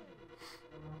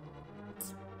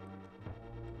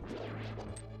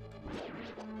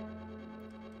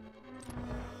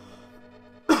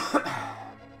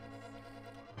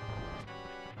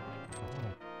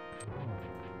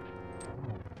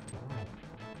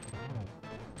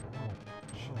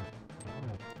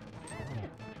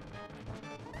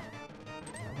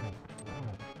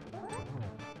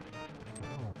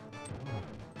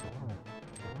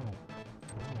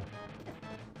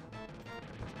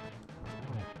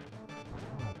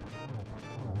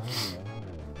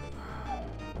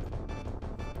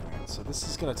 So this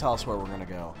is going to tell us where we're going to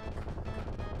go.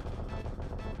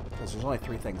 Because there's only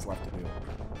 3 things left to do.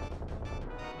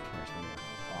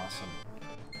 Awesome.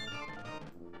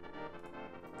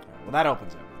 Right, well, that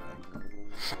opens everything.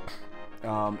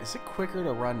 Is it quicker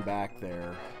to run back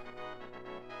there?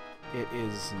 It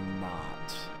is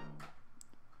not.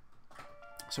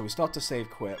 So we still have to save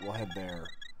quit. We'll head there.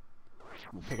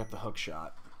 We'll pick up the hook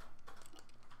shot.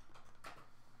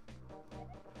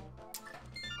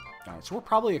 Alright, so we're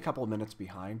probably a couple of minutes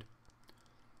behind.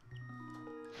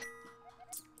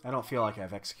 I don't feel like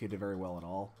I've executed very well at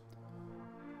all.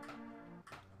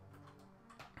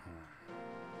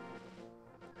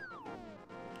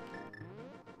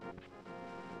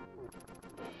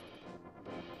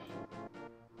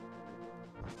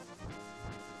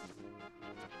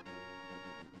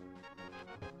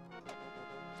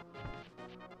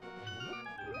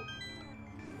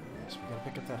 So we gotta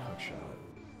pick up that hook shot.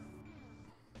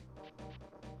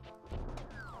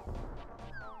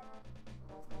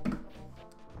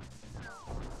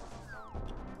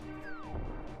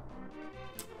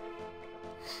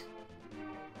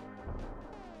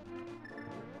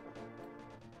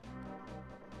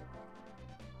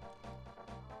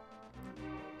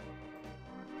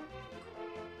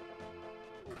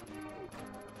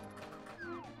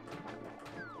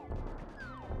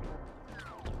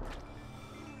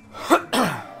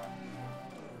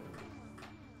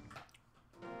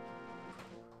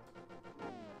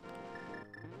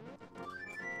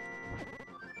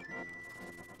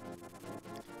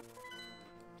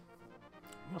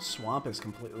 Swamp is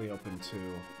completely open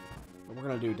too, but we're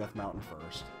gonna do Death Mountain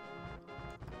first.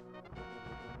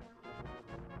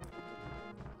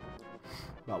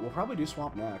 But we'll probably do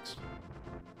Swamp next.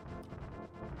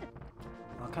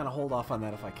 I'll kind of hold off on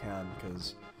that if I can,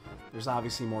 because there's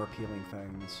obviously more appealing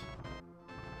things.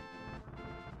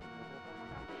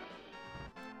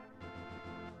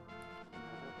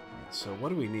 So what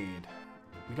do we need?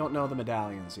 We don't know the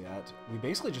medallions yet. We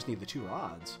basically just need the 2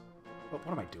 rods. What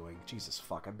am I doing? Jesus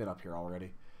fuck, I've been up here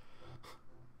already.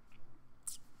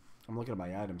 I'm looking at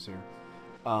my items here.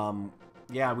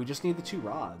 Yeah, we just need the 2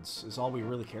 rods, is all we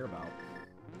really care about.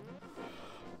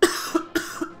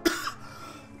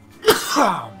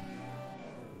 Ah,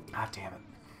 damn it.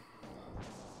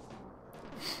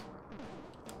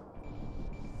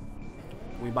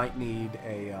 We might need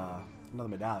a, another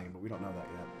medallion, but we don't know that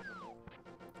yet.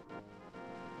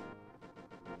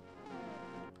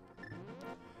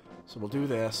 So we'll do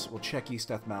this. We'll check East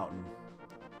Death Mountain.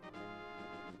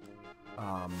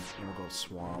 And we'll go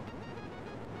Swamp.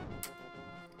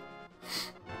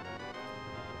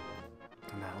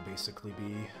 And that'll basically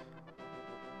be...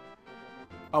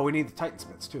 Oh, we need the Titan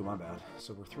Smiths too, my bad.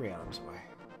 So we're 3 items away.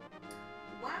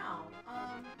 Wow.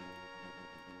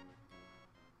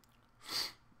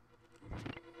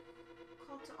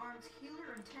 Call to arms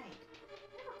healer and tank.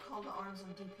 Never call to arms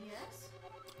on DPS.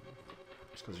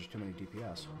 Just because there's too many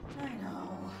DPS. I know.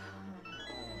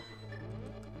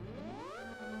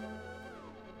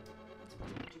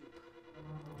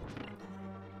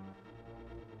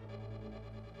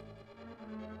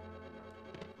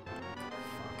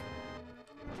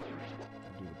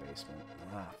 Do the basement.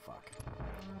 Ah, fuck.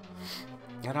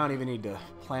 I don't even need to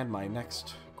plan my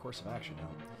next course of action now.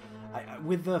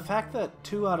 With the fact that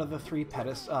 2 out of the 3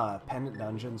 pendant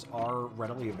dungeons are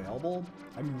readily available,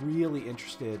 I'm really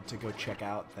interested to go check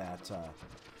out that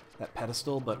that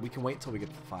pedestal, but we can wait until we get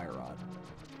to the fire rod.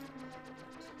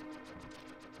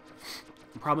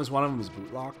 The problem is one of them is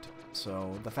boot locked,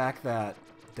 so the fact that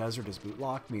desert is boot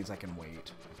locked means I can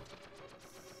wait.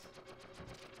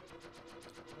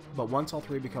 but once all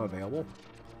 3 become available,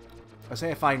 I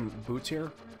say I find boots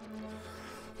here.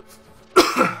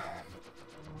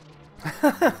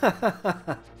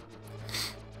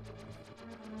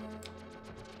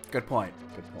 Good point.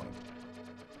 Good point.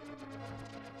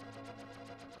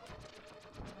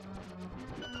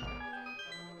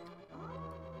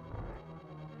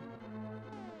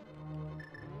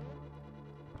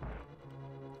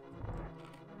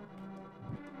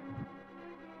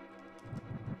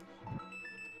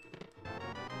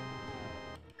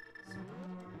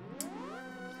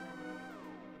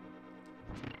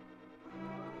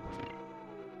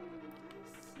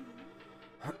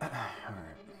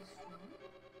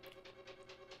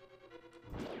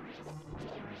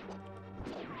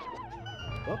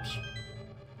 Whoops.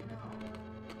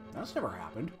 That's never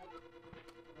happened.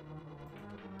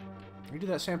 We do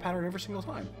that same pattern every single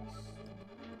time.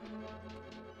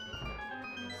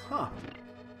 Huh.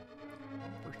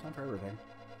 First time for everything.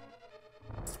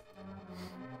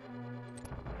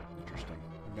 Interesting.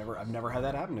 I've never had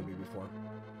that happen to me before.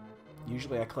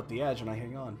 Usually I clip the edge and I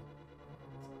hang on.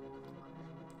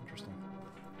 Interesting.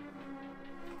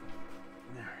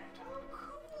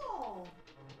 Cool.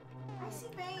 I see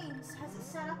Baines has it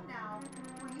set up now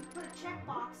where you put a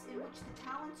checkbox in which the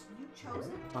talents you've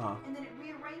chosen, and then it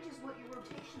rearranges what your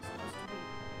rotation's supposed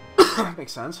to be.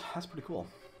 Makes sense. That's pretty cool.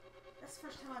 That's the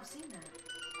first time I've seen that.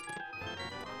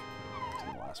 That's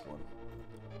the last one.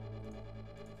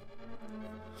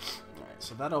 Alright,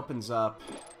 so that opens up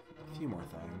a few more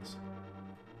things.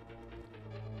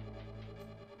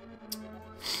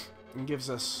 And gives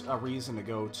us a reason to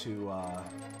go to,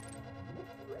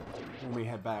 when we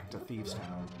head back to Thieves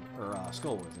Town, or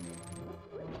Skullwoods, I mean.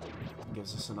 It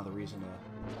gives us another reason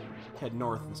to head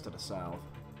north instead of south.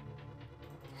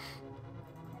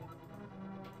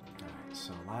 Alright,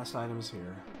 so last item is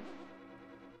here.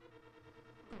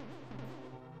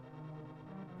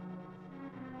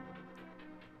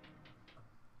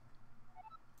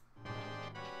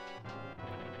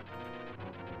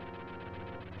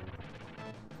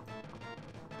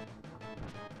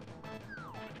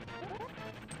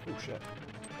 Oh shit.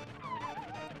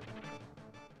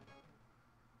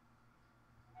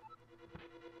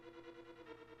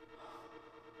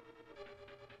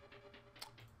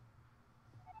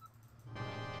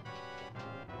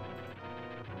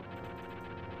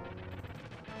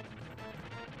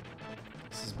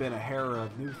 This has been a hair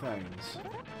of new things.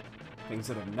 Things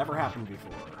that have never happened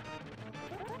before.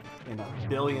 In a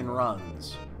billion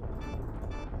runs.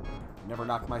 Never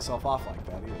knocked myself off like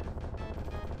that either.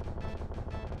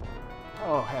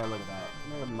 Oh, hey, look at that.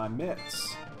 Look at my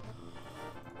mitts.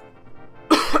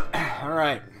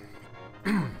 Alright.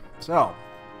 So,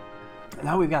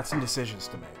 now we've got some decisions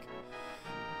to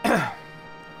make.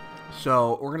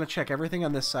 So, we're going to check everything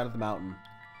on this side of the mountain.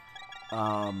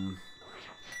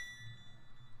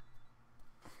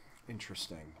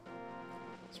 Interesting.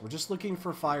 So, we're just looking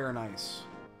for fire and ice.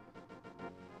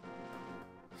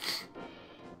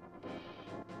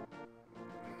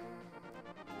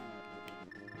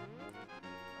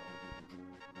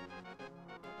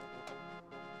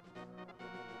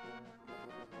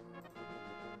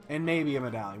 And maybe a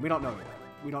medallion. We don't know yet.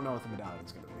 We don't know what the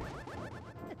medallion's going to be.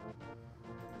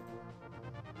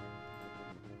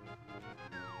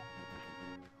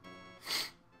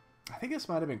 I think this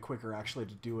might have been quicker, actually,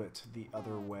 to do it the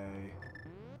other way.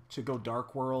 To go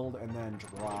Dark World and then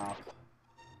drop.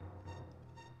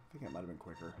 I think that might have been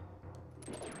quicker.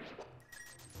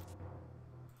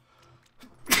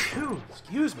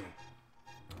 Excuse me.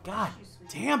 God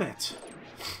damn it.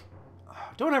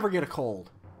 Don't ever get a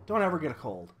cold. Don't ever get a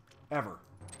cold. Ever.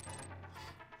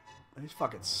 These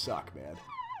fucking suck, man.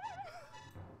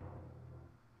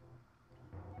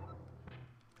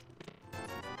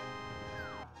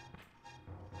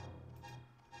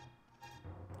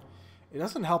 It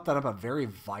doesn't help that I'm a very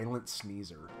violent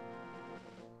sneezer.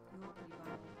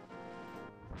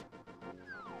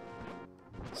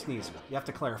 Sneezer. You have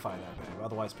to clarify that, babe.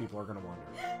 Otherwise people are going to wonder.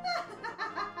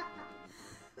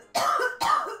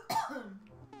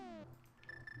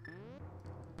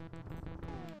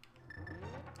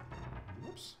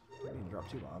 Whoops. I didn't drop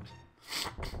 2 bombs.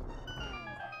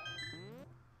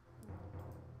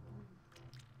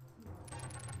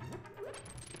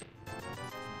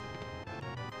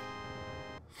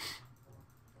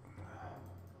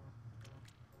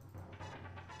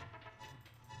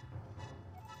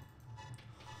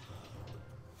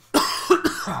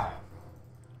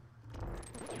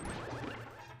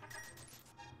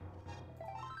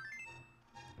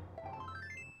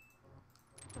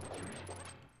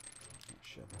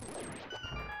 Shit.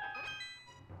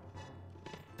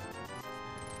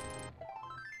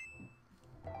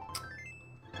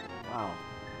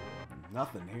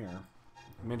 Nothing here.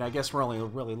 I mean, I guess we're only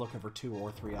really looking for 2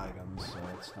 or 3 items, so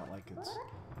it's not like it's...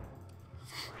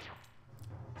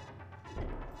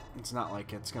 It's not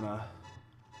like it's gonna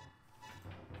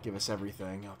give us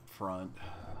everything up front.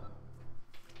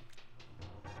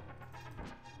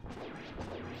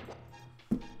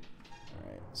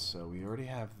 Alright, so we already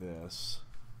have this.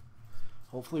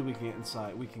 Hopefully we can get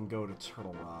inside. We can go to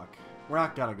Turtle Rock. We're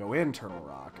not gonna go in Turtle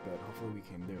Rock, but hopefully we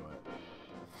can do it.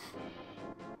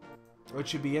 It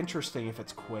should be interesting if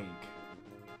it's Quake.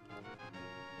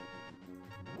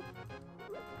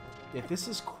 If this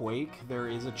is Quake, there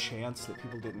is a chance that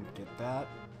people didn't get that.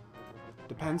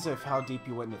 Depends if how deep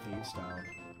you went into Thieves Town.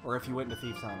 Or if you went into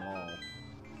Thieves Town at all.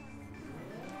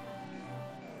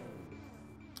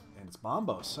 And it's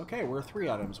Bombos. Okay, we're 3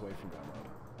 items away from download.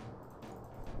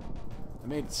 I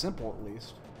made it simple, at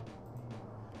least.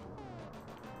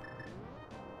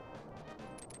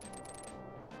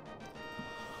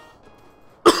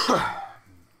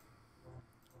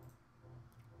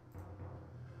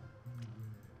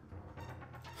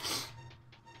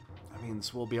 That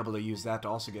means we'll be able to use that to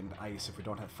also get into ice if we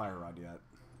don't have Fire Rod yet.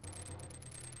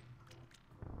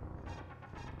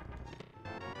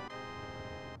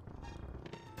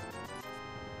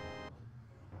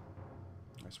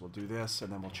 So we'll do this,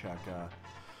 and then we'll check,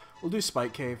 we'll do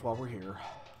Spike Cave while we're here.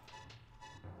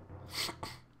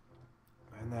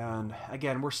 And then,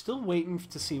 again, we're still waiting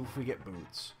to see if we get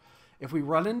boots. If we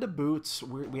run into boots,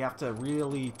 we have to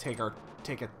really take a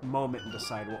moment and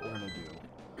decide what we're going to do.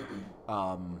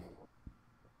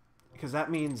 Because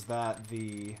that means that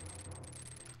the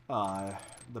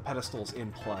pedestal's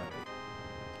in play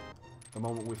the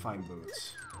moment we find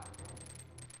boots.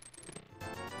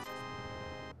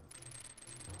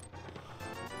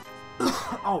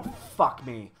 Oh, fuck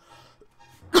me.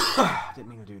 Didn't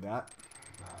mean to do that.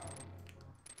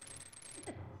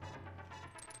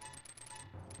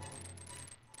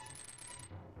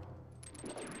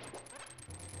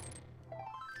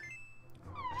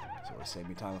 So it would save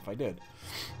me time if I did.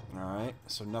 Alright,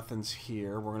 so nothing's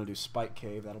here. We're going to do Spike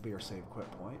Cave. That'll be our save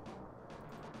quit point.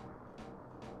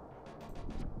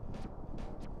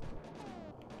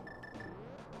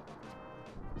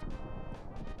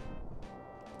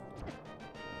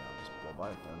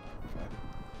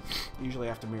 Usually I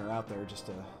have to mirror out there just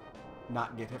to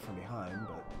not get hit from behind,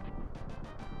 but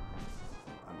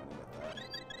I'm gonna get that.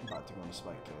 I'm about to go into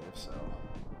Spike Cave, so...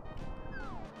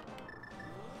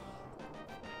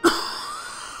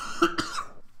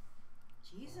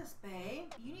 Jesus,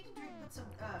 babe. You need to drink with some,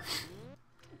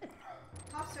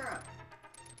 cough syrup.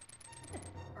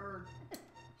 Or,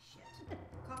 shit.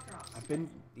 Cough drops. I've been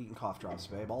eating cough drops,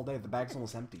 babe, all day. The bag's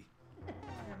almost empty. Put it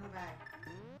in the bag.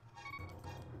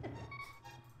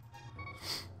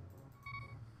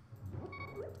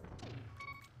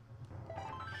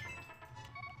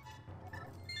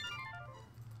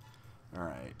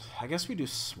 Alright, I guess we do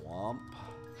Swamp.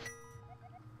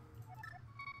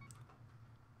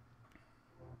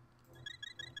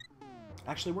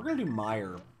 Actually, we're going to do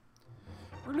Mire.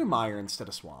 We're going to do Mire instead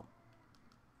of Swamp.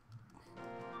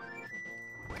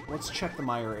 Let's check the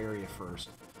Mire area first.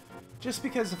 Just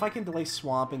because if I can delay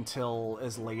Swamp until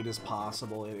as late as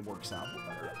possible, it works out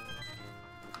better.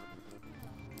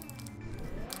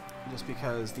 Just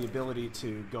because the ability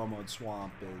to go mode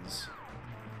Swamp is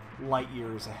light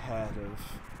years ahead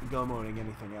of go moding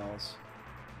anything else.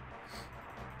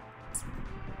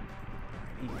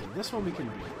 Either. This one we can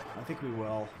do. I think we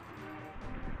will.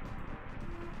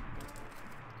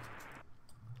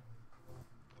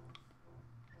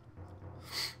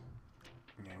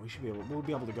 Yeah, we should be able. We'll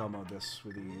be able to go mode this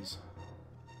with ease.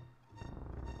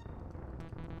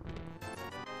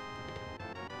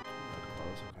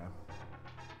 Close. Okay.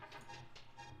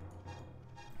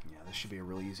 Yeah, this should be a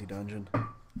really easy dungeon.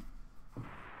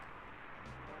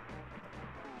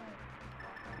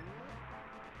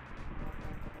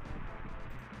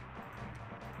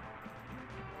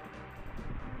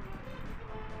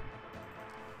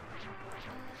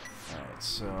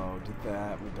 So, did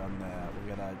that, we've done that. We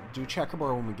gotta do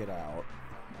checkerboard when we get out.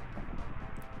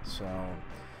 So,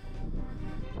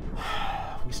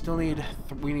 we still need,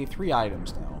 we need 3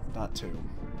 items now, not 2.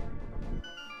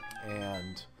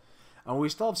 And we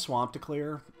still have Swamp to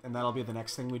clear, and that'll be the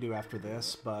next thing we do after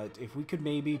this. But if we could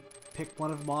maybe pick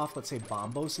one of them off, let's say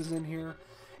Bombos is in here.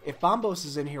 If Bombos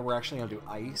is in here, we're actually gonna do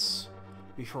Ice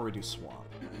before we do Swamp.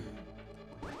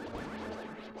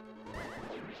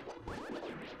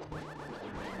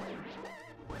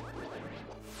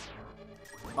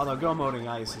 Although go moding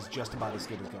Ice is just about as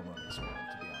good as go moding Swamp,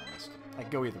 to be honest. I'd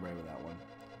go either way with that one.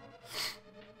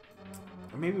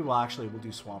 Or maybe we'll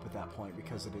do Swamp at that point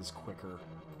because it is quicker.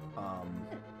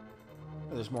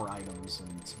 There's more items, and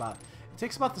it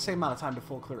takes about the same amount of time to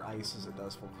full clear ice as it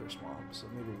does full clear swamp, so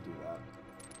maybe we'll do that.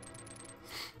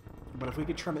 But if we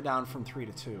could trim it down from 3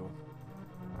 to 2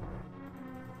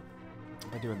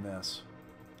 by doing this.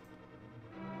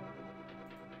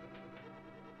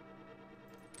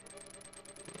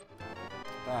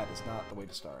 That is not the way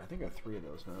to start. I think I have 3 of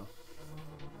those now.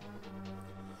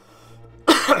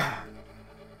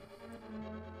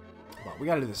 But we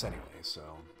gotta do this anyway, so...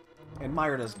 And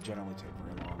Mire doesn't generally take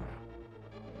very long.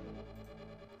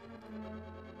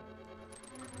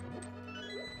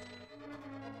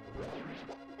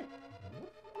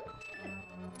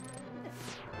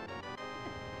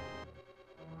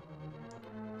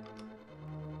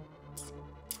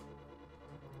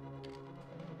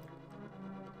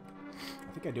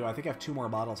 I think I do. I think I have 2 more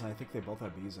bottles, and I think they both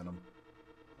have bees in them.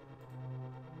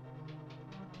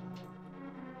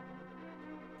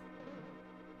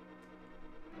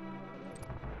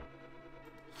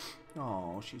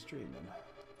 Oh, she's dreaming.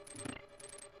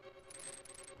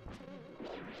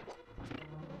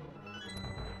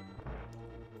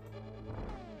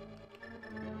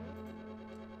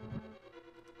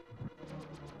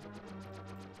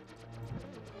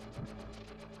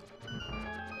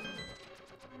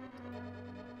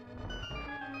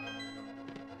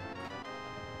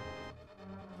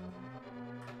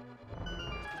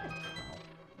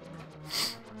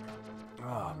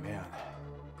 Oh, man.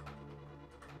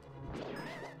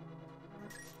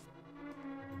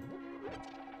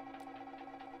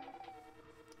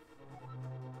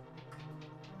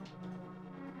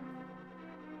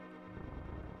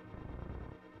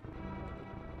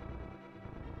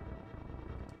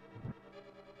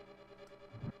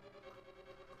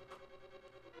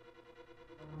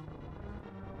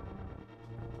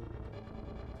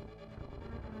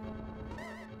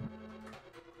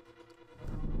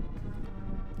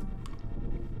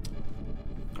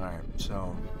 Alright,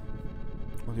 so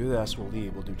we'll do this, we'll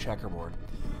leave, we'll do checkerboard.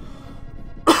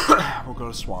 We'll go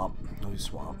to swamp. We'll do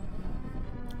swamp.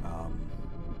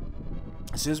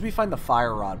 As soon as we find the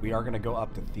fire rod, we are going to go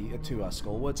up to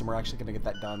Skullwoods, and we're actually going to get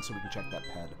that done so we can check that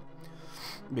ped.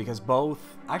 Because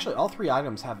actually all 3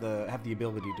 items have the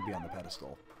ability to be on the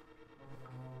pedestal.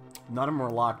 None of them are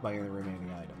locked by any of the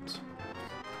remaining items.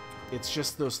 It's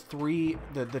just those 3,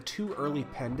 the 2 early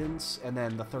pendants, and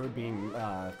then the 3rd being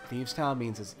Thieves Town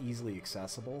means it's easily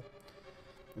accessible.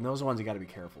 And those are ones you gotta be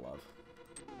careful of.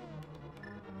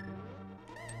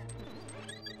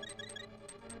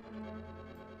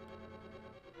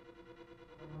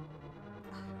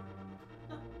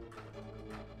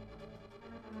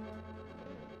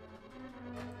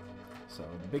 So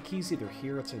the big key's either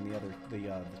here, it's in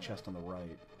the chest on the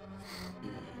right.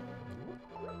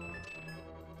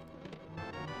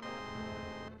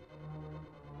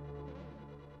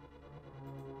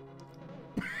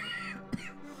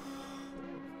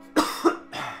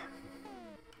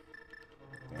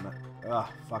 Ugh,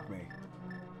 fuck me.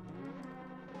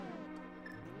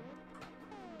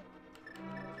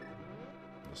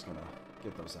 I'm just gonna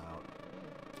get those out.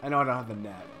 I know I don't have the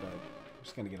net, but I'm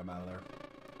just gonna get them out of there.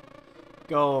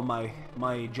 Go, my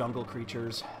jungle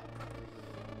creatures.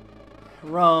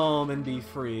 Roam and be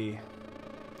free.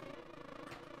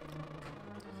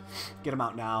 Get them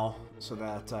out now, so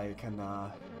that I can,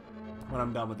 when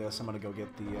I'm done with this, I'm gonna go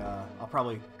get the, I'll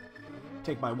probably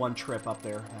take my 1 trip up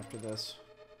there after this.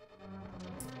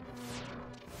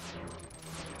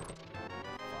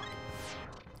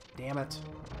 Damn it.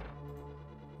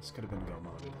 This could have been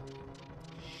go-moded.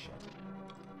 Shit.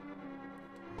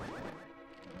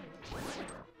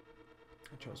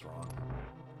 I chose wrong.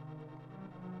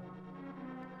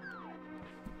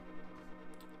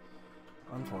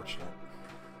 Unfortunate.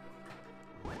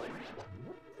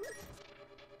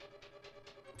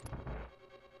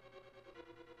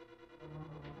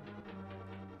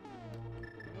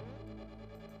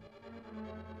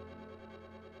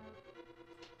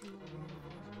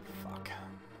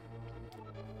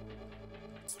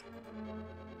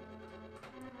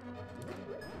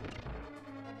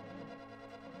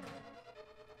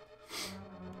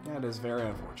 That is very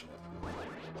unfortunate.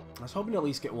 I was hoping to at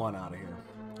least get 1 out of here.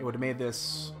 It would have made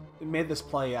this... It made this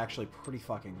play actually pretty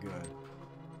fucking good.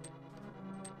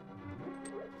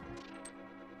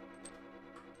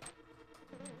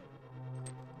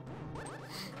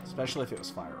 Especially if it was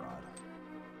Fire Rod.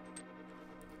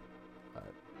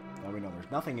 But now we know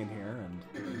there's nothing in here, and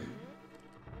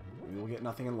we will get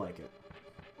nothing and like it.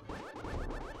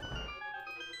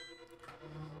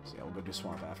 So yeah, we'll go do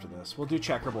Swamp after this. We'll do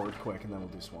Checkerboard quick, and then we'll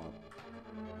do Swamp.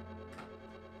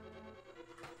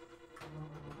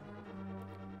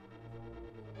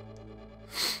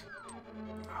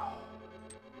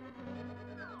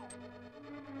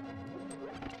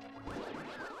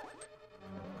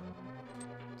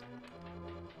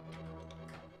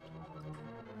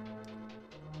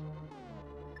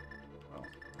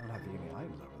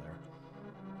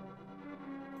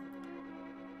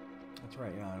 That's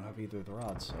right, yeah, I don't have either of the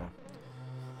rods, so...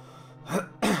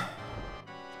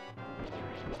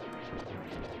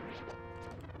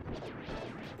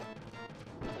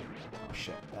 Oh,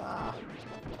 shit. Ah.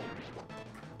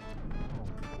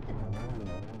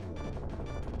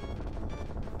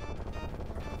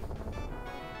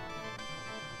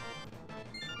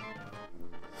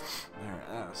 Alright,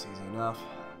 that was easy enough.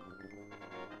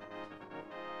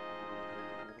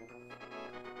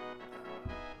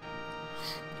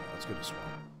 Let's go to Swamp.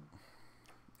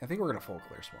 I think we're gonna full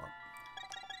clear Swamp.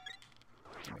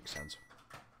 That makes sense.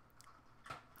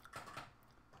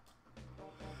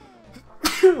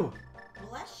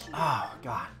 Bless you. Oh,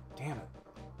 god damn it.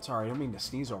 Sorry, I don't mean to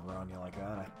sneeze over on you like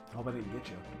that. I hope I didn't get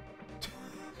you.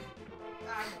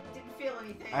 I didn't feel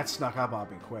anything. That snuck up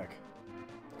on me quick.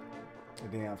 I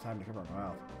didn't have time to cover my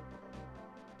mouth.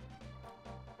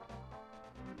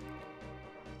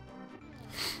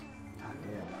 God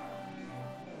damn.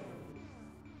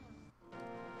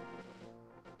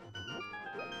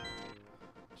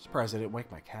 Surprised I didn't wake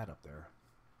my cat up there.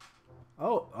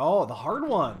 Oh, the hard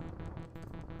one.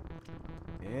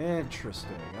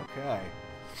 Interesting. Okay.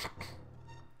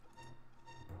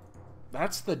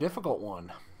 That's the difficult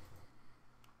one.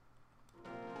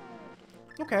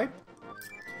 Okay.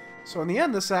 So in the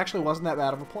end, this actually wasn't that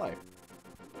bad of a play.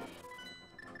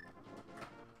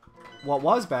 What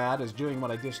was bad is doing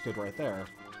what I just did right there.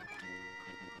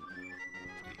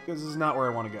 Because this is not where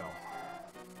I want to go.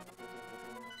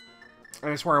 I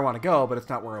mean, it's where I want to go, but it's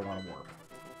not where I want to warp.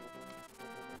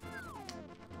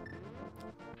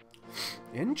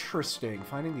 Interesting.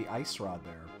 Finding the ice rod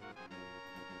there.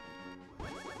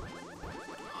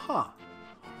 Huh. I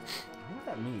wonder what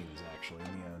that means, actually, in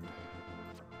the end.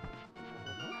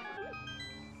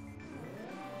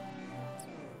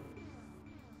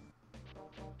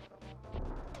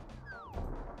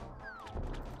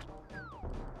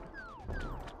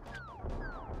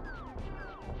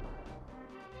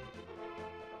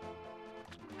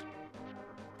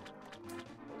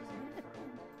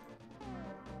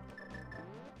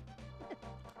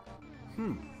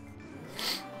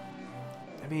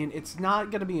 I mean, it's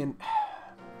not going to be an...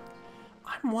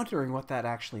 I'm wondering what that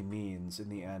actually means in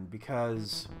the end,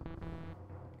 because...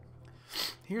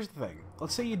 Here's the thing.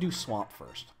 Let's say you do Swamp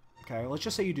first. Okay, let's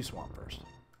just say you do Swamp first.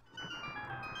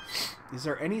 Is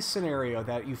there any scenario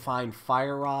that you find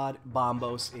Fire Rod,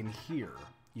 Bombos in here?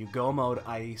 You go mode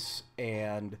Ice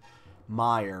and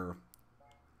Mire,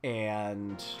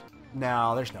 and...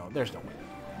 No, there's no way to do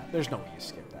that. There's no way you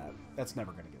skip that. That's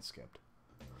never going to get skipped.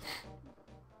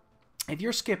 If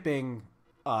you're skipping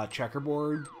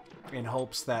Checkerboard in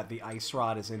hopes that the Ice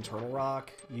Rod is in Turtle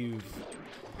Rock, you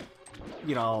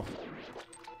know,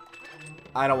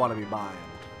 I don't want to be buying.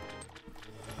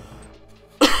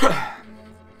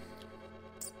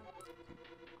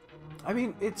 I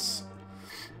mean, it's...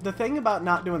 The thing about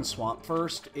not doing Swamp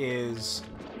first is...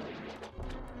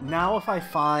 Now if I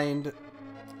find...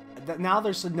 that now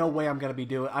there's no way I'm going to be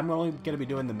doing... I'm only going to be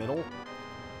doing the middle.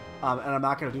 And I'm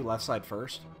not going to do left side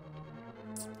first.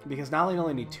 Because now I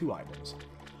only need 2 items.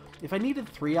 If I needed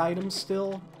 3 items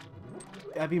still,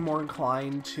 I'd be more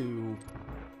inclined to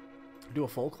do a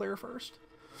full clear first.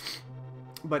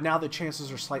 But now the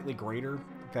chances are slightly greater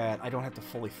that I don't have to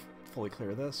fully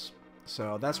clear this.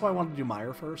 So that's why I wanted to do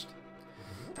Mire first.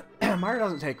 Mire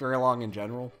doesn't take very long in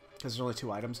general, because there's only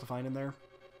 2 items to find in there.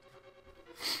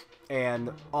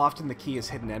 And often the key is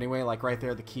hidden anyway. Like right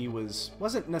there, the key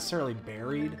wasn't necessarily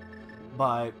buried,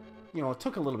 but, you know, it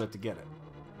took a little bit to get it.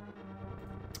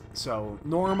 So,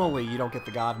 normally you don't get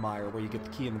the God Mire where you get the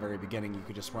key in the very beginning, you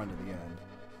could just run to the end.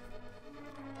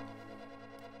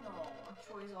 Oh,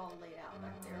 Troy's all laid out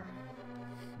back there.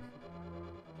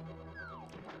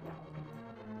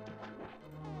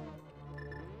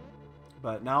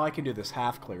 But now I can do this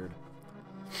half cleared.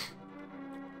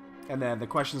 And then the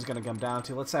question is going to come down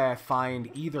to, let's say I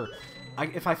find either...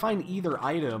 if I find either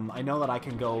item, I know that I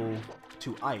can go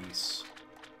to Ice.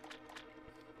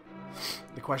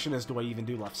 The question is, do I even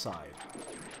do left side?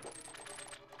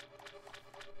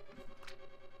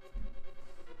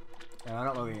 And I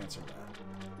don't know the answer to that.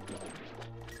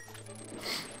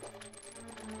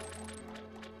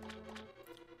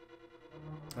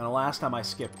 And the last time I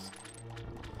skipped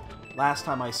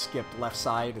left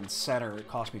side and center, it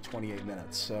cost me 28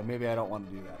 minutes. So maybe I don't want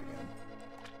to do that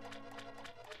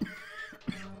again.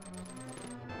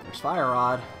 There's Fire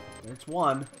Rod. There's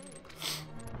one.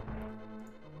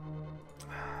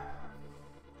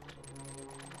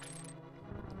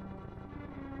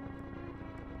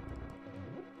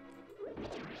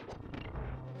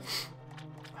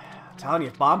 I'm telling you,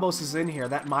 if Bombos is in here,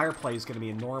 that Mire play is going to be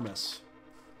enormous.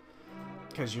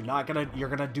 Because you're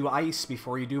gonna do ice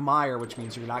before you do mire, which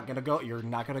means you're not gonna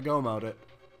go mode it.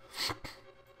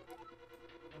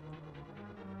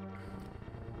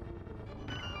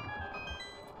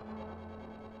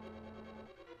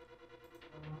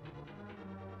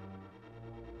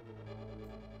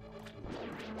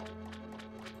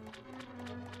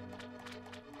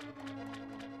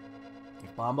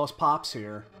 If Bombos pops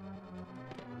here,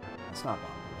 that's not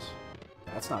Bombos.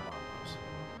 That's not Bombos.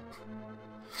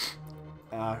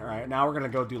 Alright, now we're going to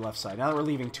go do left side. Now that we're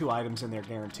leaving 2 items in there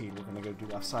guaranteed, we're going to go do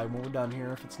left side when we're done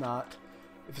here if it's not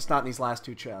in these last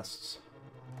 2 chests.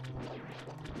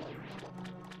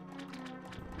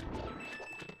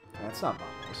 That's not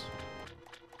Bombos.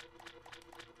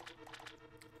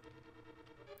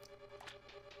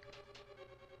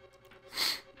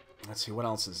 Let's see, what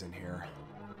else is in here?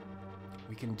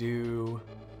 We can do...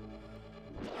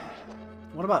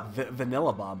 What about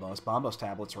vanilla Bombos? Bombos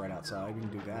tablets right outside. We can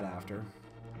do that after.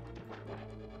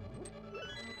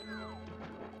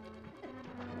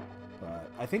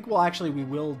 But I think we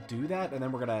will do that, and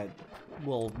then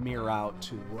we'll mirror out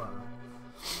to,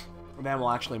 and then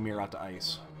we'll actually mirror out to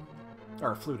ice.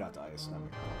 Or flute out to ice. Not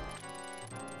mirror.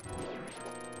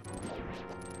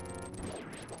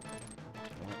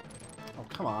 Oh,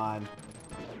 come on.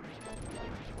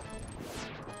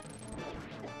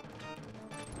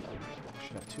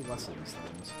 Should have 2 less of these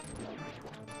things.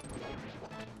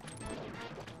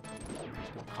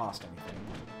 Don't cost anything.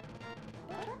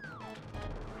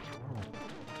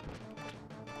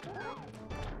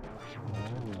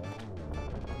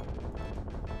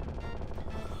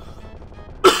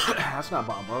 That's not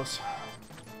Bombos.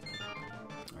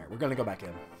 Alright, we're gonna go back in.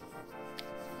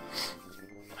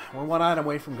 We're 1 item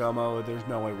away from go mode. There's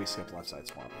no way we skip left side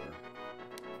swamp here.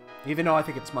 Even though I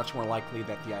think it's much more likely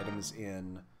that the item is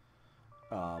in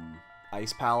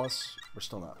Ice Palace, we're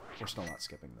still not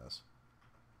skipping this.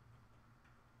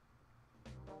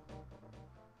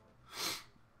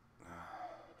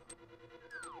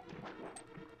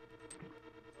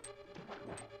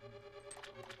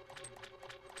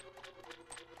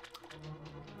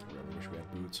 I really wish we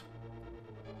had boots.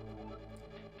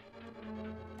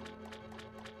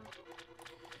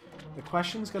 The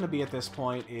question's going to be at this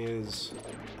point is,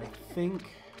 I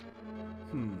think,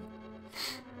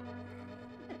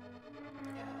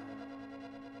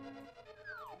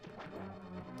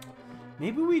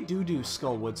 maybe we do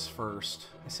Skullwoods first.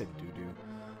 I said do-do.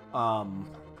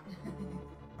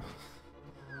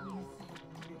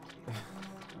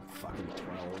 Fucking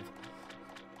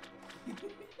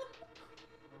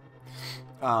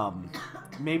 12.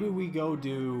 Maybe we go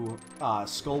do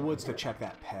Skullwoods to check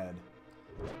that ped.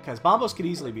 Because Bombos could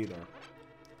easily be there.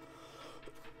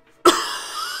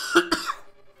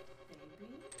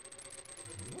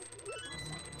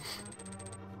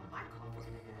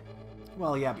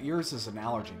 Well, yeah, but yours is an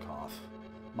allergy cough.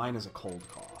 Mine is a cold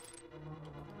cough.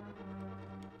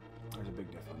 There's a big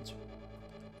difference.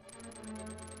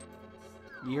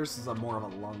 Yours is more of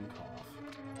a lung cough.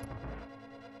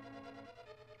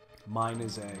 Mine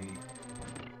is a,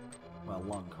 well,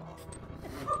 lung cough.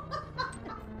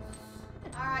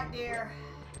 Alright, dear.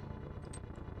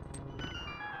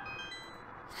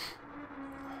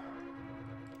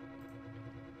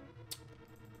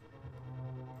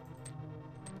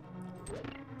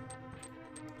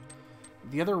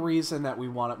 The other reason that we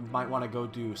might want to go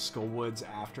do Skullwoods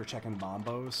after checking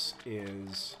Bombos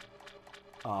is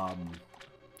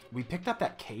we picked up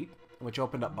that cape, which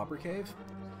opened up Bubber Cave,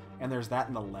 and there's that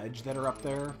and the ledge that are up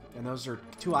there, and those are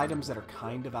 2 items that are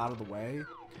kind of out of the way.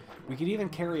 We could even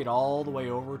carry it all the way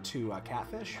over to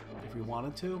Catfish, if we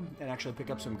wanted to, and actually pick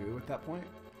up some goo at that point.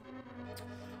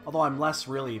 Although I'm less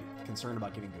really concerned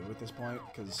about getting goo at this point,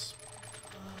 because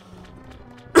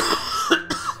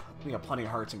we got plenty of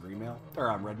hearts and green mail,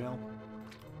 or red mail,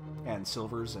 and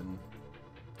silvers and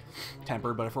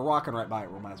tempered, but if we're walking right by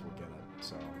it, we might as well get it,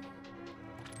 so...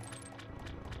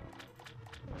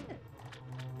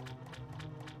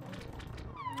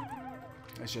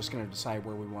 It's just going to decide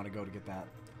where we want to go to get that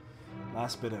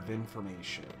last bit of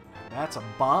information. That's a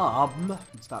bomb.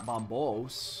 It's not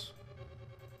Bombos.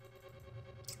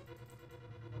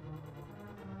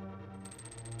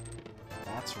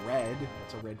 That's red.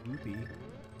 That's a red rupee.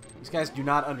 These guys do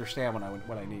not understand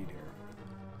what I need here.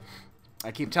 I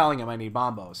keep telling them I need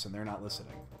Bombos, and they're not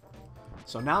listening.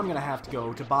 So now I'm going to have to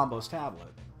go to Bombo's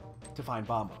tablet to find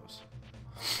Bombos.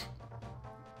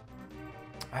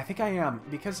 I think I am,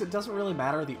 because it doesn't really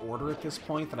matter the order at this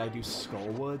point that I do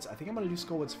Skullwoods. I think I'm going to do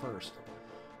Skullwoods first,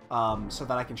 so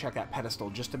that I can check that pedestal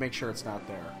just to make sure it's not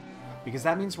there. Because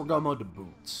that means we're going mode to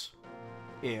boots,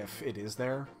 if it is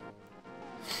there.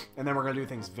 And then we're going to do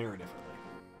things very differently.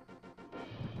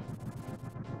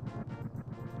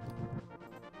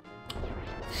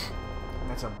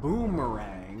 It's a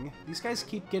boomerang. These guys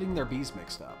keep getting their B's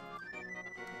mixed up.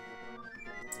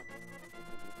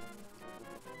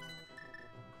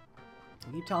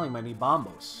 I keep telling them I need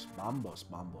bombos. Bombos,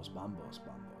 bombos, bombos,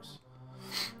 bombos.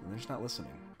 And they're just not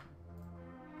listening.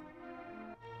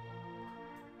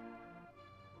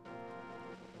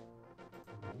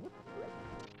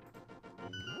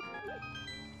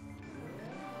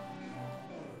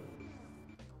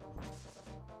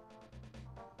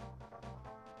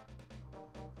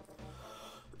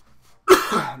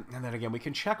 And then again, we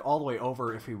can check all the way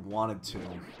over if we wanted to.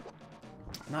 I'm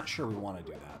not sure we want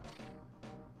to do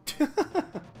that.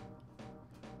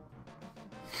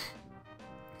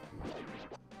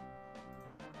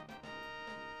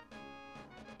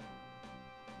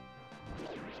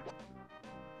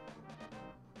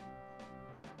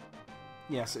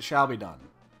 Yes, it shall be done.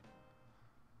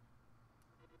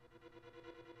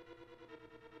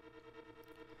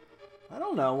 I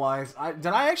don't know why. Did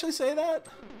I actually say that?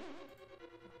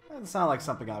 That doesn't sound like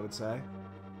something I would say.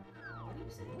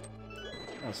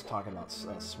 I was talking about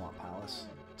Swamp Palace.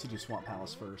 To do Swamp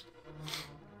Palace first.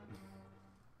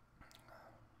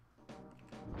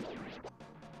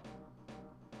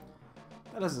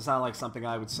 That doesn't sound like something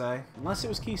I would say. Unless it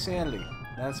was Key Sanity.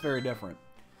 That's very different.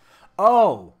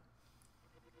 Oh!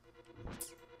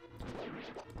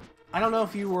 I don't know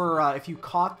if you were, if you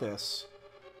caught this.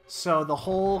 So the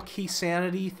whole Key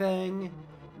Sanity thing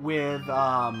with,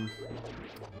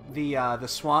 the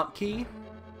Swamp Key.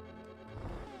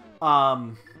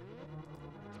 So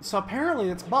apparently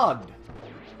it's bugged.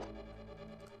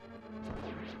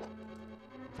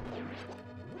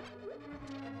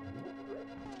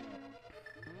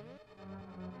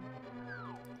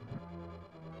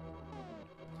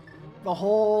 The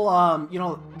whole, you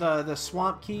know, the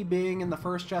Swamp Key being in the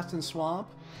first chest in Swamp,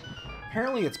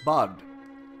 apparently it's bugged.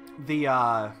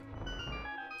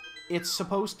 It's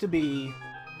supposed to be,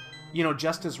 you know,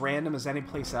 just as random as any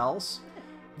place else.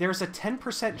 There's a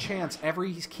 10% chance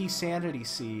every Key Sanity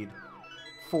seed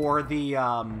for the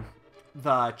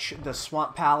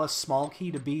Swamp Palace small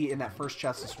key to be in that first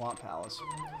chest of Swamp Palace.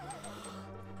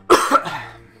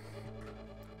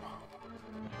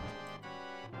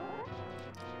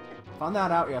 Found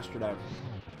that out yesterday.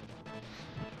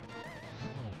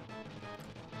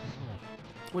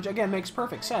 Which, again, makes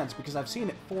perfect sense, because I've seen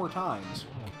it 4 times.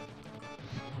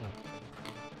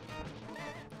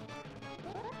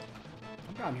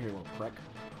 Come down here, you little prick.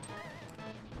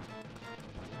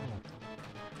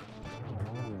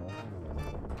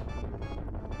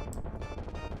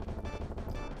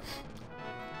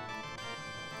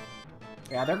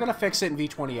 Yeah, they're gonna fix it in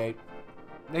V28.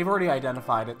 They've already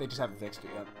identified it, they just haven't fixed it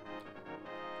yet.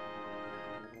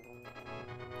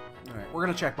 Alright, we're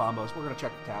gonna check Bombos. We're gonna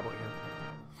check the tablet here.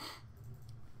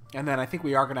 And then I think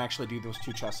we are going to actually do those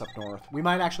 2 chests up north. We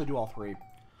might actually do all 3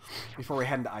 before we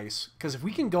head into Ice. Because if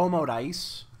we can go mode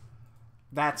Ice,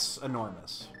 that's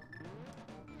enormous.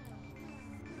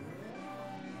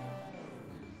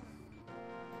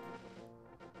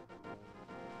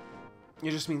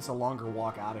 It just means the longer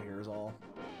walk out of here is all.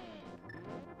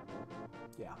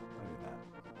 Yeah, I do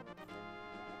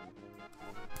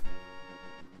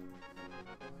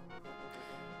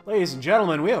that. Ladies and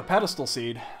gentlemen, we have a pedestal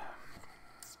seed.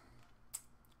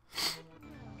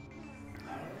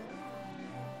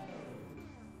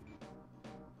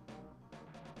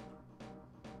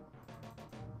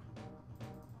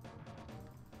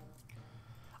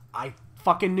 I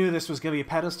fucking knew this was going to be a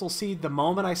pedestal seed the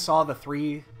moment I saw the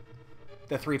three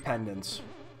pendants.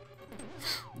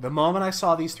 The moment I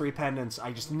saw these 3 pendants,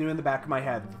 I just knew in the back of my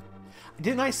head.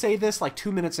 Didn't I say this like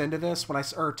 2 minutes into this,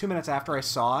 or 2 minutes after I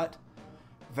saw it,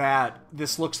 that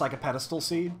this looks like a pedestal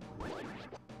seed?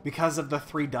 Because of the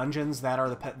 3 dungeons that are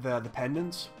the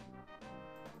pendants?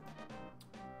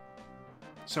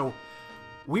 So,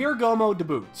 we are go mode to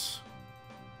boots.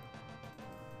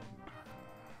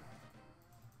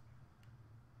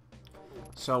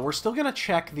 So we're still going to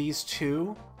check these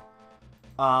 2.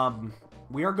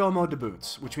 We are go mode to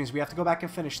boots, which means we have to go back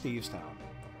and finish Thieves Town.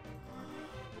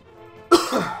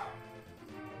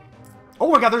 Oh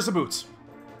my god, there's the boots!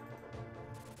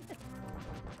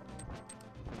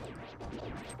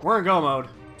 We're in go mode.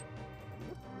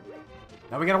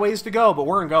 Now we got a ways to go, but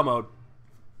we're in go mode.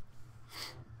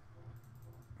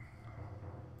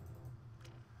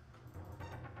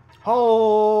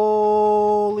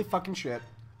 Holy fucking shit.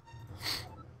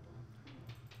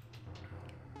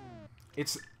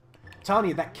 It's telling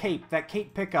you that cape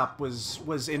pickup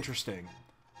was interesting.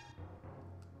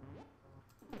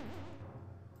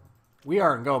 We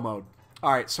are in go mode.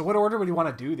 All right, so what order would you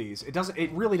want to do these?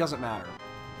 It really doesn't matter.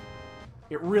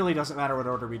 It really doesn't matter what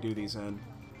order we do these in.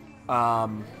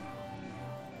 Oh,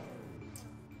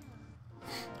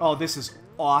 this is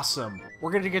awesome.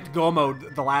 We're going to get to go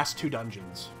mode the last 2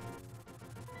 dungeons.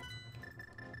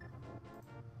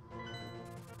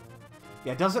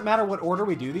 Yeah, it doesn't matter what order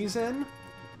we do these in,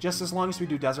 just as long as we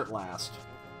do Desert last.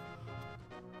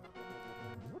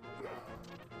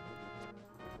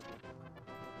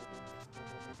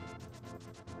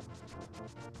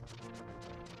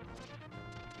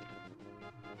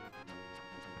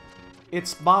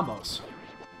 It's Bombos.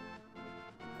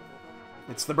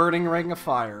 It's the burning ring of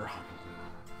fire.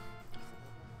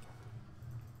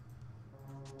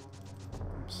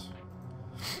 Oops.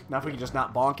 Now if we can just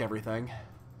not bonk everything.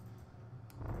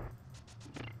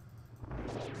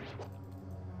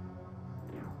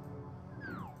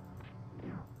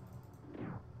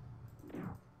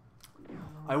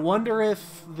 I wonder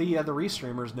if the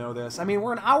restreamers know this. I mean,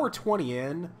 we're an hour 20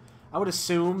 in. I would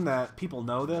assume that people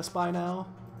know this by now.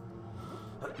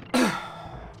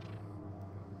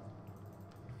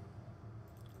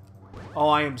 Oh,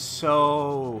 I am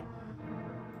so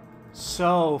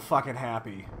fucking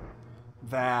happy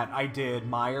that I did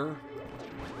Mire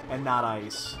and not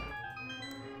Ice.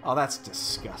 Oh, that's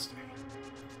disgusting.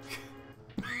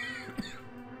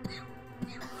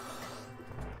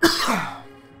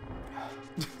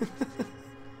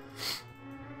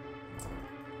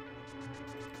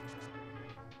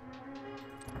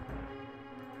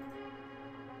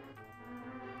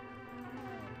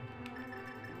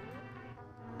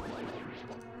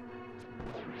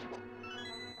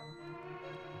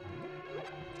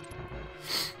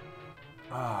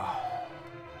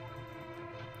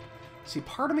 See,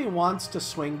 part of me wants to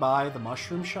swing by the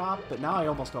mushroom shop, but now I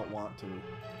almost don't want to.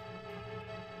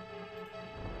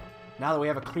 Now that we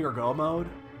have a clear go mode.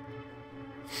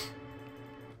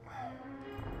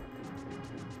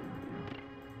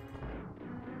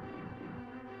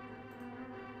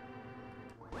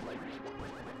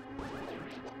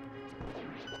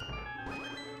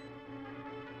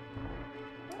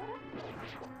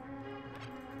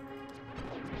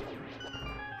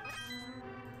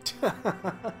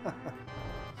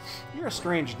 You're a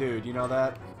strange dude, you know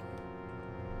that?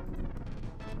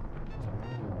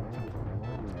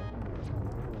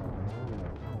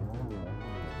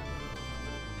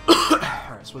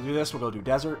 Alright, so we'll do this, we'll go do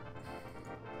desert.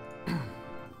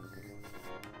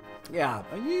 Yeah,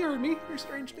 you heard me, you're a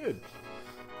strange dude.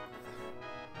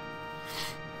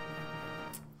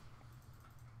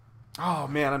 Oh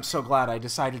man, I'm so glad I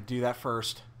decided to do that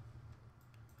first.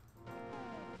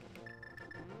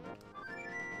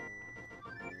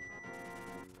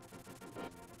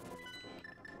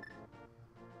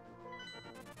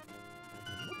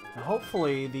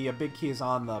 Hopefully the big key is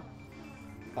on the,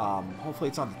 hopefully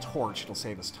it's on the torch, it'll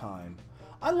save us time.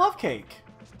 I love cake!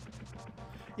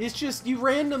 It's just, you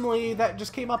randomly, that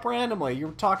just came up randomly. You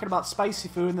were talking about spicy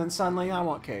food and then suddenly, I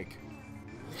want cake.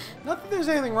 Not that there's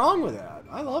anything wrong with that.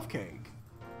 I love cake.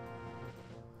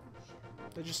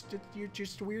 You're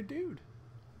just a weird dude.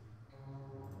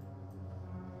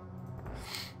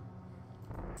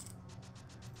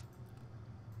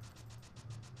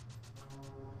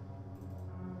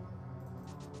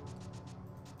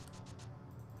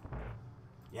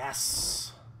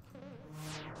 Yes!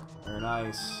 Very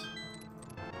nice.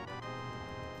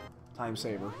 Time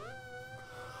saver.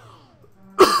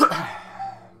 I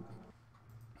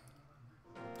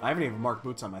haven't even marked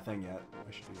boots on my thing yet.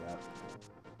 I should do that.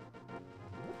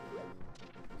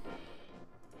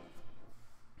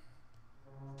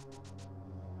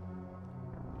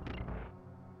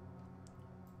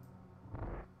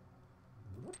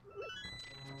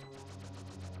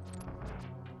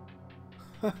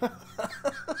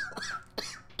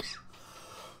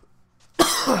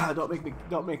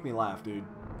 Don't make me laugh, dude.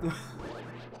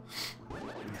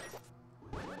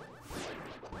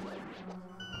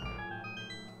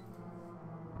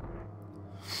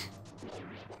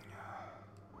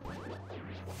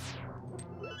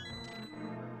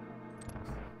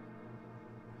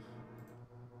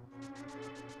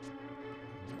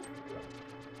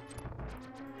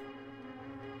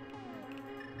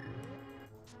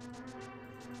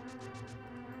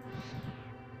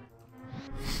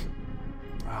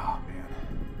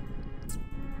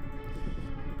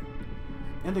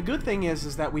 And the good thing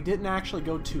is that we didn't actually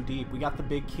go too deep. We got the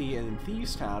big key in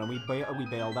Thieves Town, and we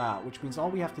bailed out, which means all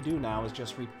we have to do now is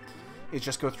just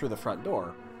go through the front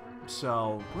door.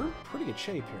 So we're in pretty good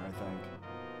shape here, I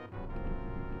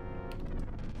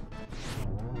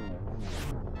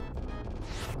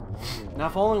think. Now,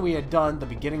 if only we had done the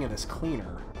beginning of this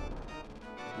cleaner,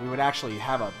 we would actually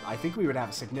have a. I think we would have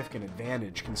a significant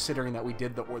advantage, considering that we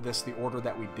did the order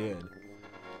that we did.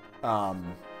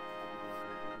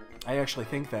 I actually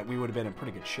think that we would have been in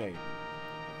pretty good shape.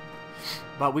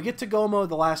 But we get to go mode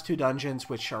the last 2 dungeons,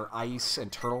 which are Ice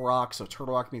and Turtle Rock. So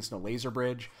Turtle Rock means no laser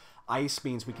bridge. Ice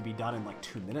means we can be done in like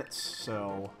 2 minutes.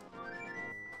 So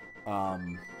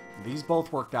these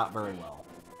both worked out very well.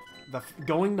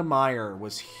 Going to Mire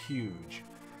was huge.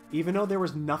 Even though there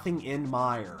was nothing in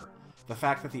Mire, the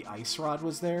fact that the Ice Rod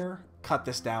was there cut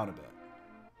this down a bit.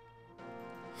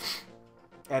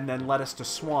 And then led us to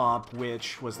Swamp,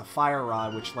 which was the Fire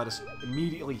Rod, which led us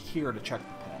immediately here to check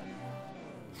the pet.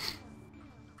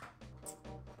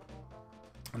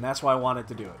 And that's why I wanted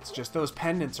to do it. It's just those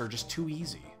pendants are just too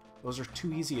easy. Those are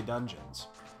too easy a dungeons.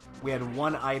 We had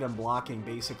one item blocking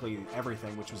basically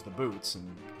everything, which was the boots,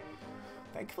 and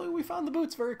thankfully we found the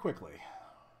boots very quickly.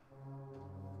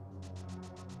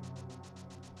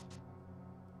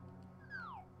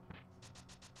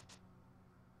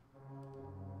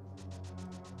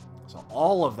 So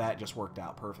all of that just worked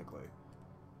out perfectly.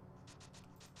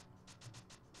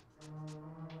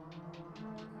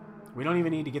 We don't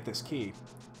even need to get this key.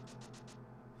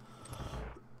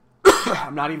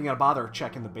 I'm not even going to bother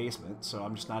checking the basement, so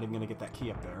I'm just not even going to get that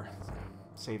key up there.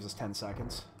 Saves us 10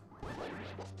 seconds.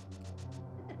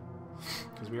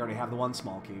 Because we already have the one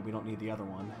small key. We don't need the other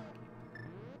one.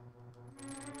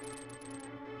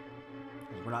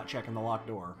 We're not checking the locked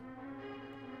door.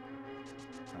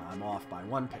 I'm off by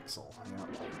 1 pixel. Yep.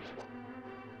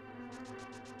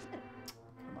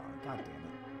 Come on, god damn it.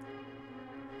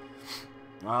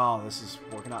 Oh, this is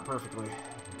working out perfectly.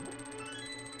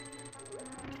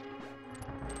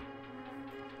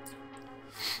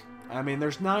 I mean,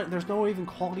 there's no even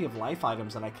quality of life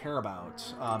items that I care about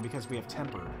because we have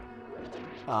tempered.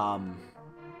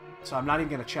 So I'm not even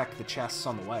going to check the chests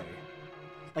on the way.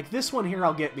 Like this one here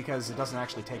I'll get because it doesn't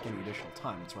actually take any additional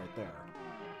time. It's right there.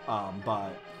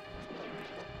 But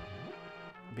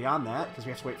beyond that, because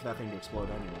we have to wait for that thing to explode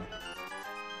anyway.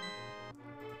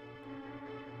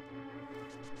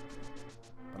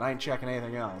 But I ain't checking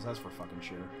anything else. That's for fucking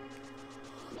sure.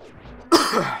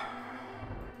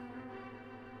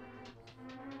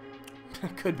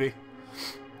 Could be.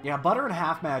 Yeah, butter and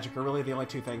half magic are really the only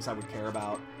 2 things I would care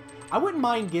about. I wouldn't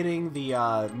mind getting the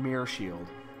mirror shield.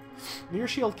 Mirror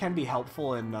shield can be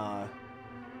helpful in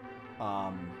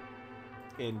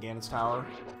Ganon's Tower.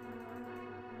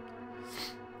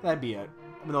 That'd be it.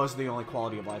 I mean, those are the only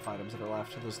quality of life items that are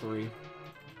left of those 3.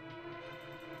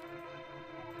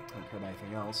 I don't care about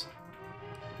anything else.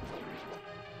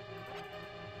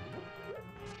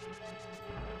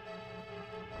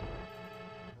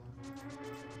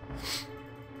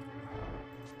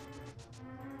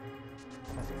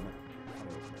 God damn it.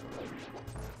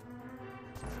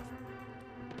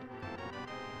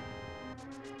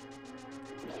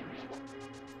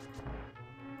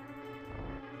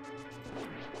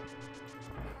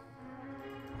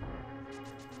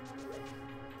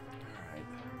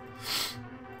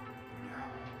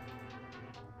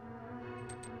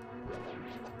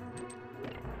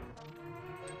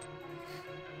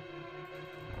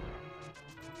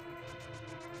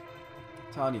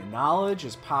 Telling you, knowledge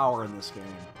is power in this game.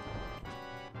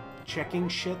 Checking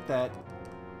shit that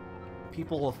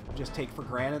people just take for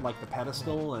granted, like the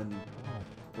pedestal and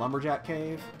Lumberjack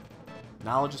Cave.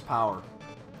 Knowledge is power.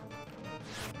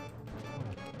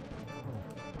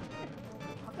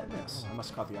 How'd that miss? I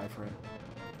must have caught the iframe.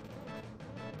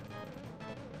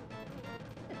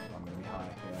 I'm gonna be high,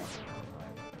 yeah.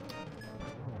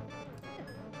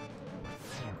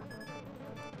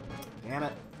 Damn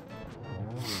it.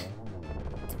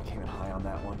 Came in high on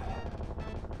that one.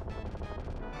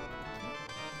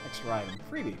 Extra item.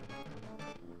 Freebie.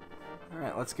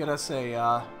 Alright, let's get us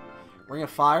a Ring of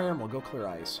Fire and we'll go clear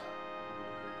ice.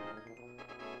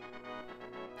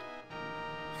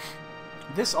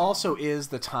 This also is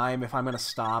the time if I'm going to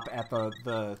stop at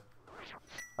the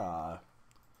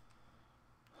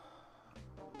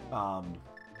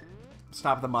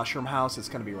stop at the mushroom house, it's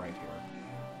going to be right here.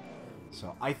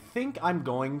 So I think I'm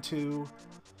going to,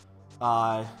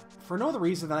 for no other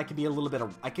reason than I could be a little bit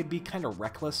of, I could be kind of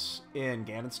reckless in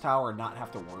Ganon's Tower and not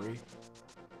have to worry.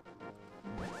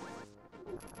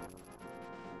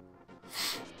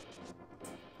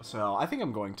 So I think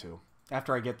I'm going to.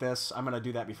 After I get this, I'm going to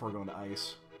do that before going to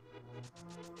ice.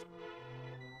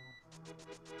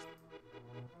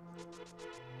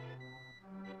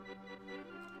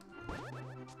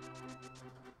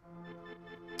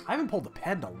 I haven't pulled the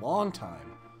ped in a long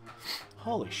time.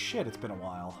 Holy shit, it's been a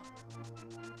while.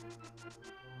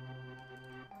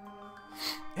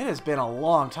 It has been a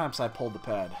long time since I pulled the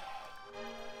ped.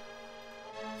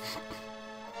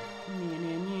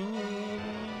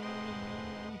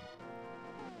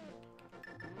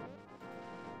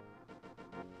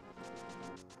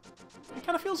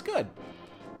 kind of feels good.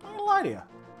 I'm not gonna lie to you.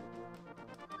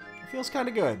 It feels kind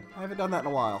of good. I haven't done that in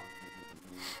a while.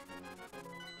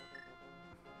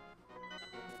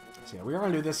 So yeah, we're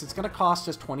gonna do this. It's gonna cost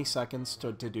us 20 seconds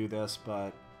to do this,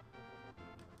 but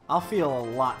I'll feel a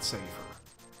lot safer.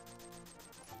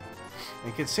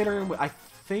 And considering I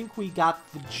think we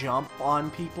got the jump on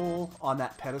people on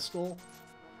that pedestal,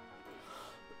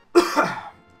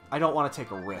 I don't want to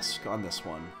take a risk on this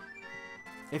one.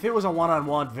 If it was a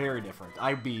one-on-one, very different.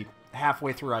 I'd be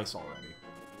halfway through ice already.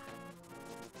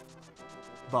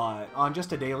 But on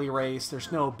just a daily race,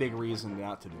 there's no big reason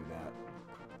not to do that.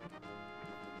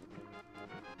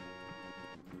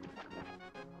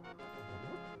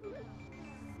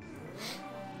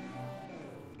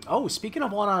 Oh, speaking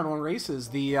of one-on-one races,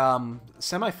 the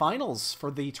semifinals for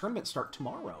the tournament start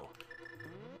tomorrow.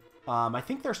 I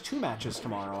think there's 2 matches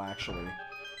tomorrow, actually.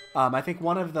 I think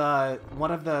one of the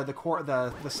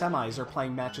semis are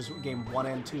playing matches game 1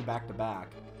 and 2 back to back,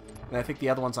 and I think the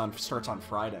other one's starts on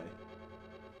Friday.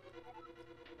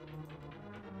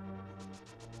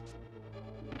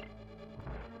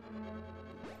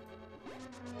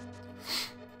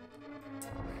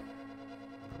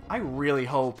 I really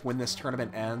hope when this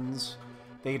tournament ends,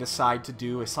 they decide to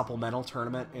do a supplemental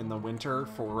tournament in the winter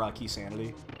for Key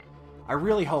Sanity. I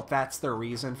really hope that's their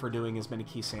reason for doing as many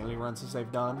Key Sanity runs as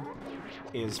they've done,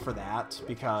 is for that,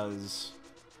 because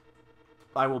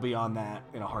I will be on that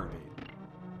in a heartbeat.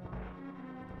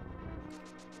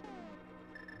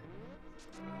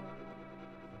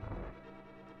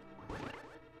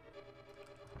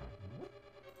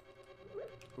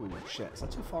 Ooh, shit. Is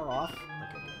that too far off?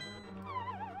 Okay.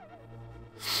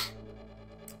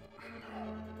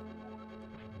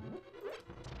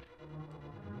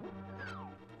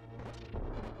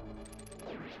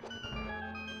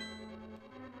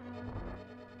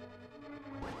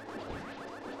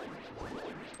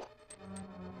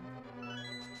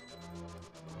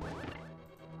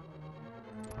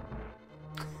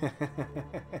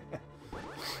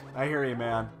 I hear you,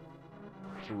 man.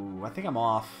 Ooh, I think I'm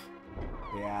off.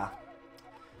 Yeah.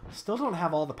 Still don't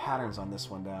have all the patterns on this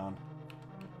one down.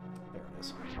 There it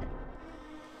is.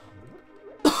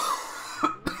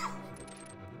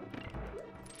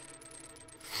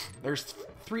 There's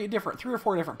three or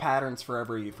four different patterns for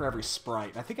every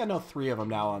sprite. I think I know 3 of them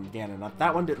now on Ganon.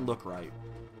 That one didn't look right.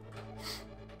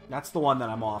 That's the one that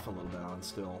I'm off a little bit on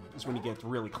still, is when you get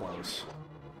really close.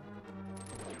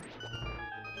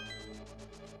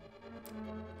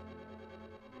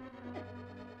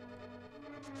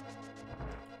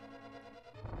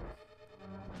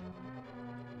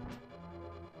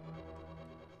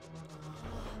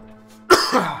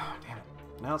 Damn it.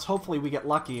 Now it's hopefully we get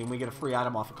lucky and we get a free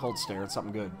item off a Cold Stare. It's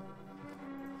something good.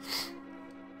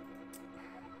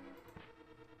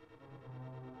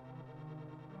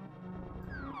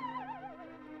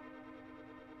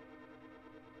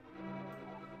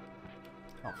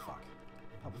 Oh, fuck.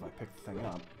 How if I pick the thing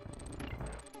up?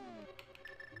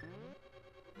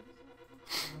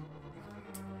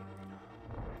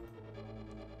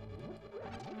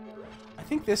 I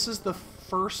think this is the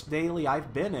first daily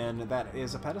I've been in that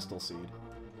is a pedestal seed.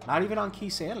 Not even on Key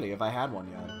Sanity have I had one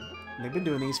yet. And they've been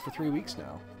doing these for 3 weeks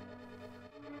now.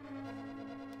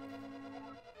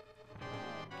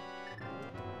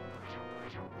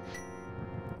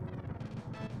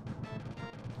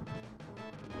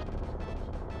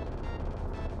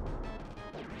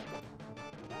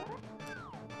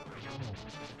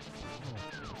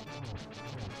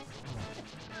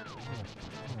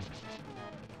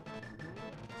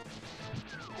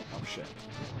 Oh shit.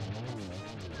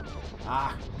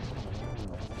 Ah!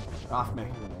 Off me.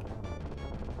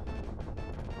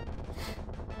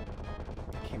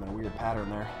 Came in a weird pattern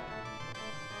there.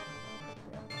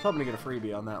 I was hoping to get a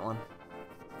freebie on that one.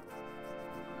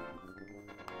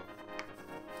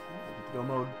 Go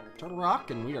mode Turtle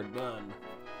Rock and we are done.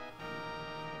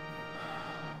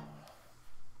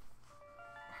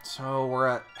 So we're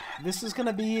at... This is going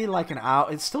to be like an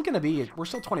hour. It's still going to be... We're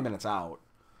still 20 minutes out.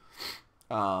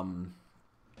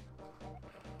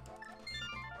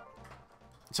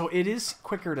 So it is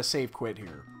quicker to save quit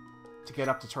here to get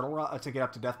up to to get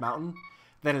up to Death Mountain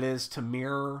than it is to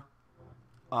mirror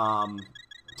and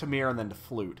then to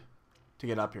flute to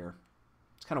get up here.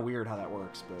 It's kind of weird how that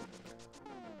works, but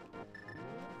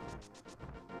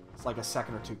it's like a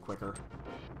second or 2 quicker.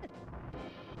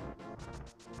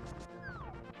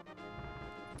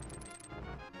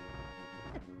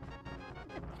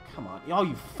 Come on. Oh,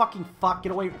 you fucking fuck.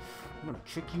 Get away. I'm gonna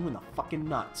kick you in the fucking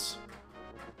nuts.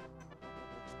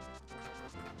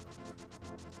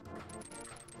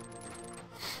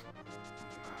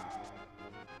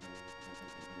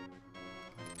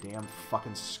 Damn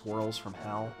fucking squirrels from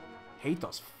hell. Hate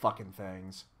those fucking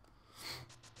things.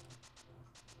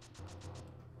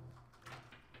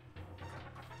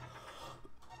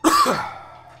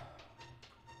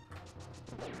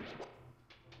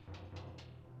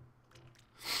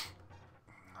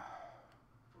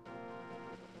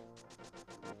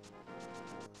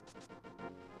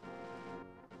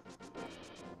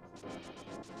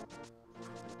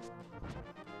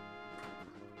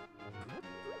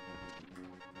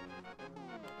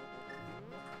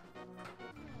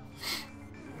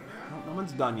 No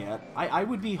one's done yet. I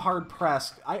would be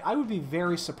hard-pressed. I would be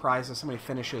very surprised if somebody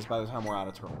finishes by the time we're out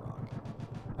of Turtle Rock.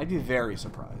 I'd be very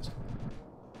surprised.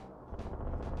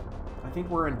 I think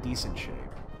we're in decent shape.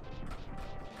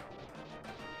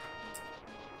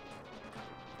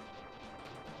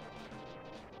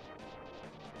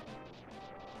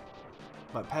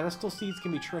 But pedestal seeds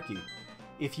can be tricky.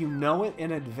 If you know it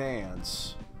in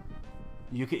advance,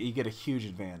 you get a huge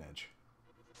advantage.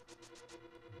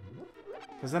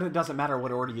 Because then it doesn't matter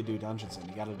what order you do dungeons in.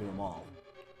 You gotta do them all.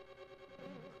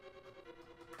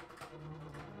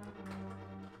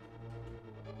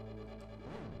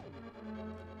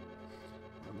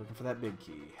 I'm looking for that big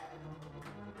key.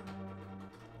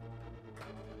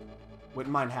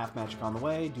 Wouldn't mind half magic on the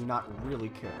way. Do not really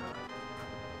care.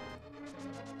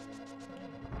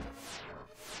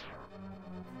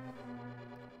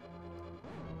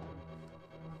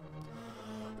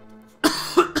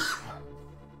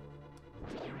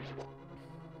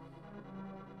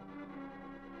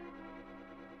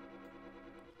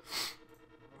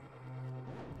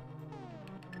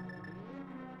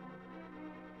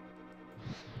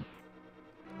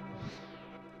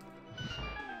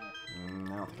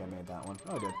 That one.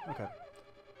 Oh, I did. Okay.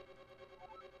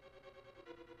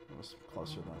 It was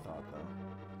closer than I thought, though.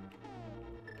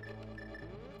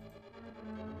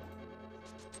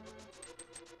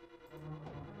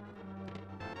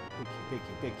 Big key, big key,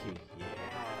 big key.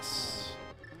 Yes!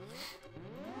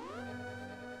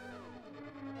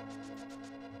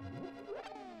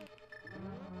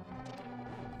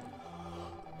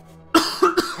 What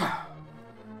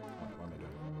am I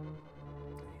doing?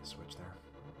 I need to switch there.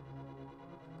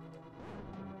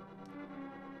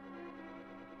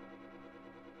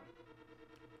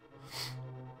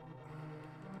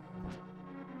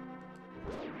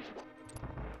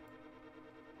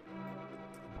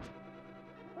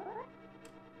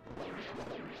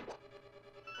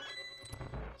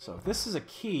 So if this is a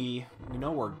key, we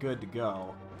know we're good to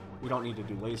go. We don't need to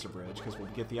do laser bridge because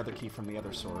we'll get the other key from the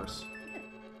other source.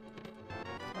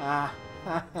 Ah,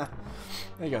 there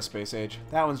you go, Space Age.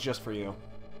 That one's just for you.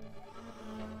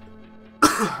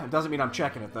 It doesn't mean I'm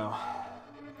checking it though.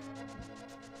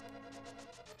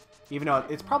 Even though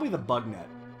it's probably the bug net.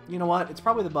 You know what? It's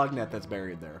probably the bug net that's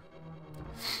buried there.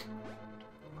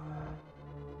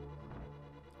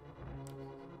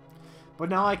 But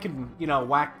now I can, you know,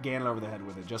 whack Ganon over the head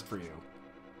with it just for you.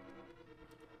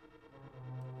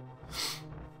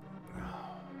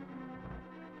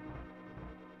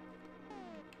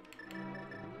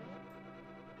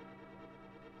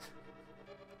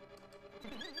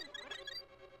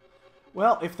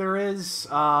 Well, if there is,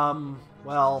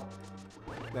 well,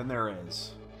 then there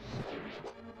is.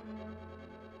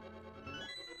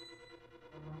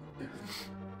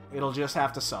 It'll just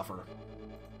have to suffer.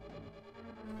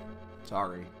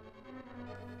 Sorry.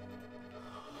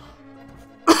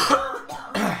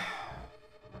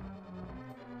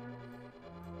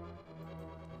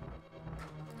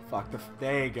 Fuck the...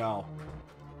 There you go.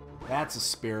 That's a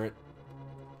spirit.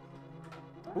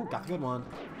 Ooh, got the good one.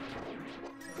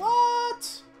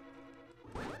 What?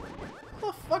 How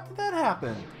the fuck did that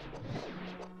happen?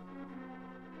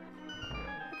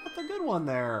 I got the good one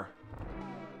there.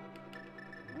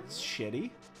 That's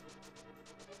shitty.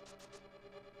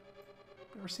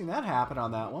 Never seen that happen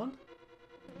on that one.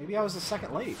 Maybe I was a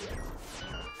second late.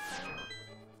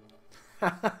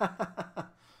 The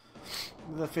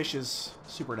fish is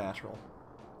supernatural.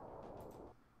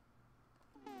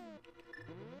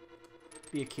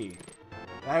 Be a key.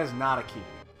 That is not a key.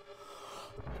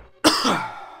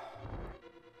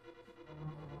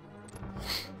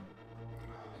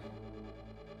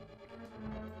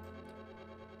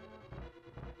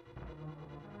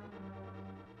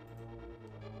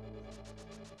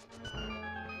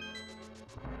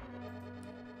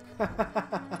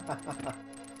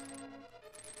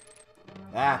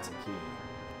 That's a key.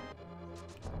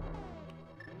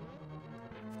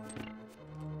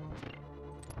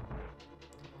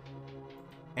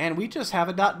 And we just have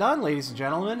it not done, ladies and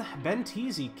gentlemen. Ben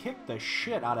Teasy kicked the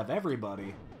shit out of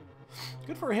everybody.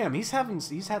 Good for him. He's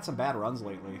had some bad runs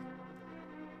lately.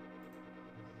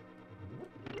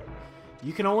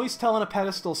 You can always tell in a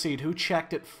pedestal seed who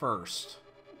checked it first.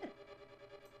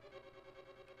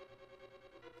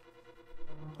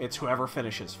 It's whoever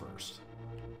finishes first.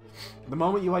 The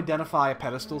moment you identify a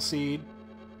pedestal seed,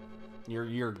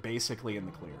 you're basically in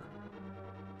the clear.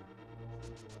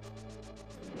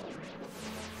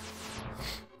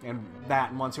 And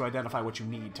once you identify what you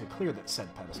need to clear that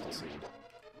said pedestal seed.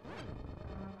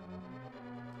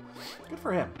 Good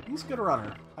for him. He's a good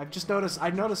runner.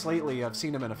 I've noticed lately I've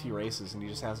seen him in a few races and he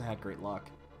just hasn't had great luck.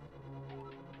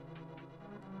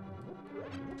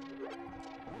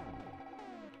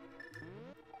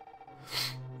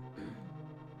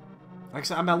 Like I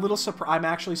said, I'm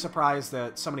actually surprised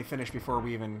that somebody finished before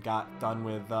we even got done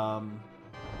with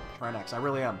Trinex. I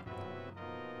really am.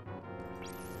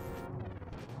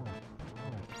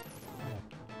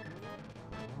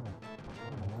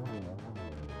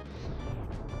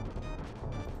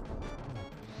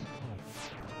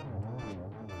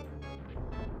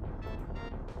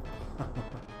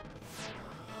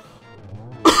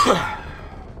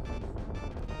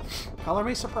 Color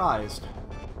me surprised.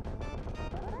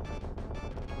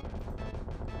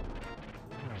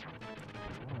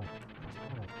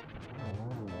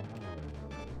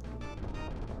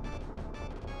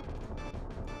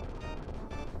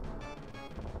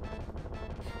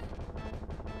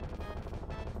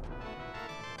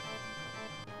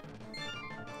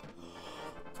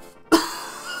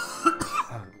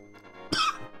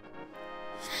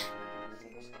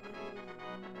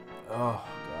 Oh,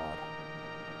 God.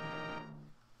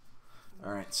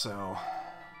 Alright, so...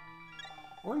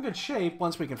 we're in good shape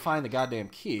once we can find the goddamn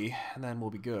key, and then we'll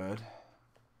be good.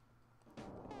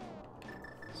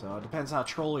 So it depends how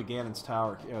trolly Ganon's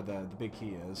tower, or the big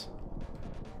key is.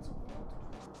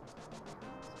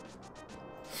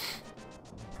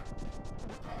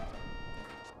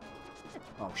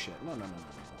 Oh shit, no.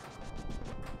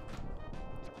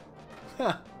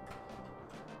 Huh.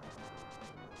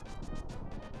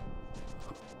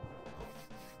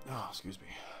 Oh, excuse me.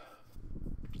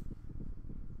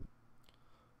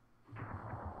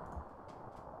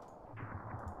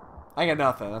 I got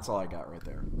nothing. That's all I got right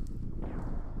there.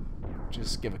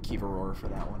 Just give a Kiva roar for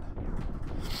that one.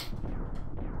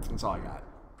 That's all I got.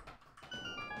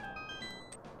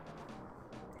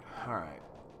 Alright.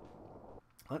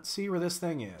 Let's see where this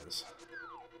thing is.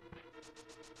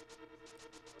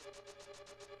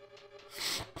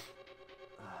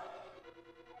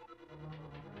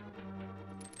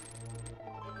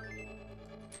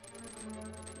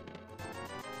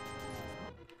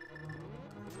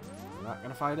 Not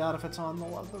gonna find out if it's on the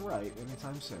right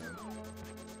anytime soon.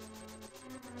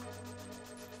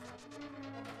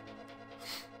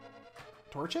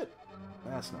 Torch it?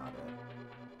 That's not it.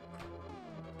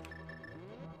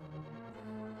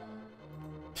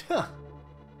 Huh.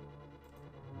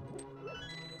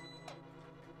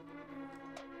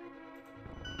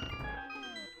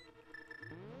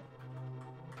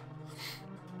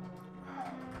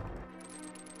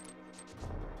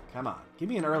 Come on. Give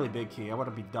me an early big key. I want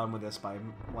to be done with this by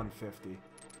 150.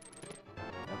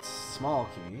 That's small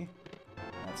key.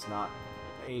 That's not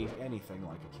anything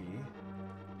like a key.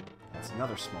 That's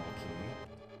another small key.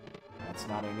 That's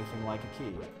not anything like a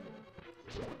key.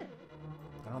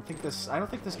 I don't think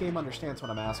this game understands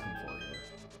what I'm asking for here.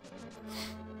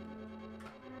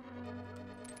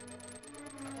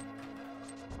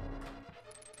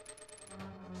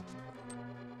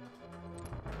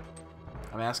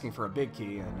 I'm asking for a big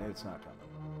key, and it's not coming.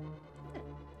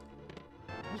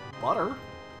 There's butter.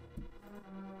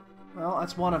 Well,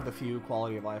 that's one of the few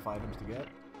quality of life items to get.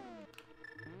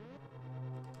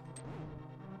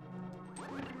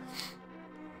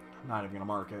 I'm not even going to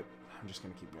mark it. I'm just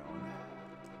going to keep going.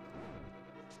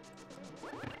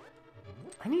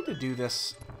 I need to do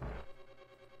this.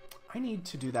 I need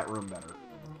to do that room better.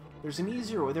 There's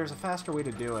a faster way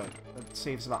to do it that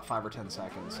saves about 5 or 10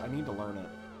 seconds. I need to learn it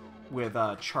with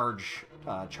charge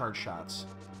shots.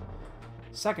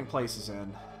 Second place is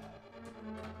in.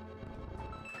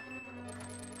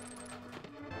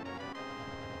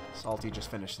 Salty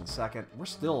just finished in second. We're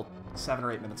still 7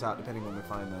 or 8 minutes out, depending when we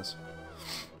find this.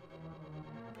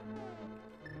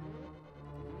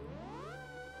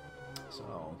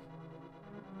 So,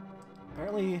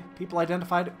 apparently people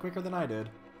identified it quicker than I did.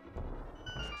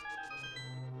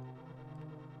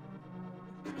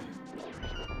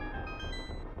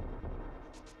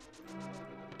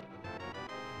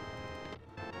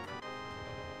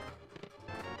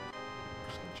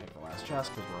 Because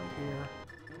we're right here.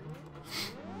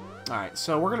 Alright,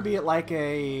 so we're going to be at like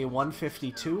a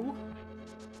 152.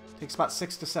 Takes about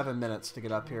 6 to 7 minutes to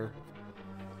get up here.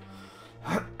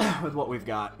 With what we've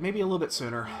got. Maybe a little bit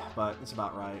sooner, but it's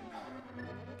about right.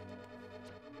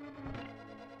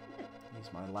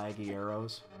 It's my laggy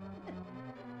arrows.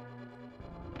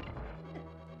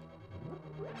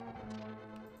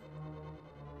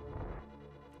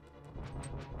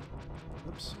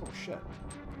 Oops. Oh, shit.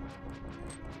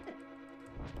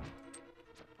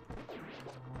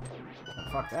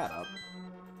 Fuck that up.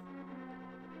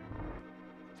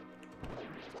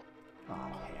 Oh,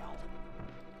 hell.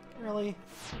 Really?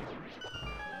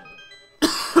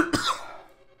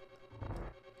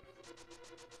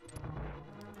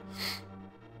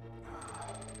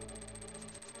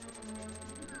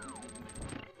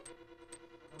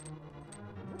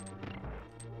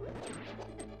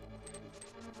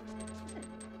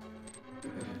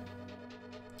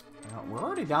 We're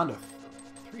already down to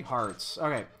 3 hearts.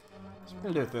 Okay, so we're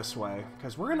gonna do it this way,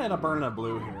 because we're gonna end up burning a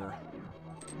blue here.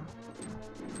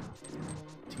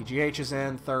 TGH is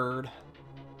in 3rd.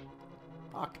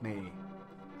 Fuck me.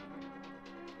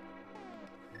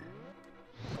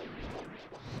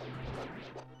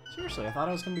 Seriously, I thought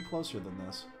I was gonna be closer than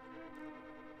this.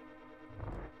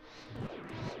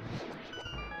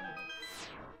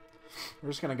 We're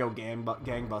just gonna go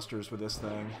gangbusters with this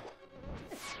thing.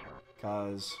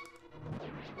 Because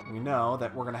we know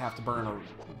that we're gonna have to burn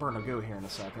a goo here in a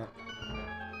second.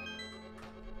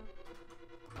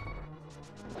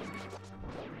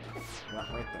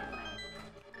 Yeah, right there.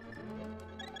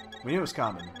 We knew it was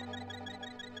coming.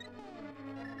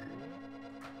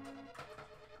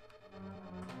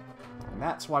 And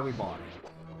that's why we bought it.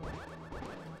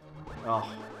 Oh.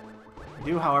 I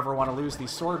do, however, want to lose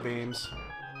these sword beams.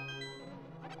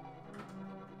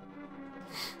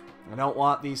 I don't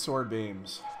want these sword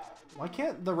beams. Why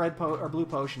can't the red or blue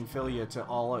potion fill you to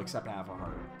all except half a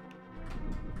heart?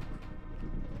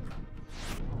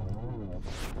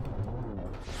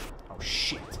 Oh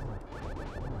shit.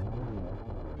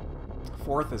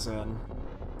 4th is in.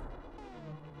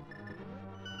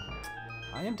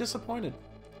 I am disappointed.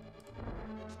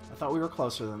 I thought we were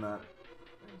closer than that.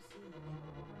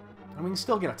 And we can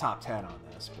still get a top 10 on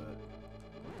this, but...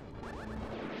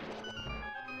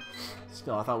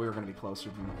 Still, I thought we were going to be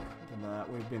closer than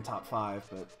that. We've been top 5,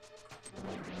 but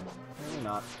apparently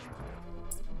not.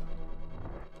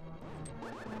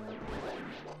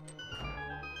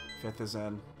 Fifth is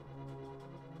in.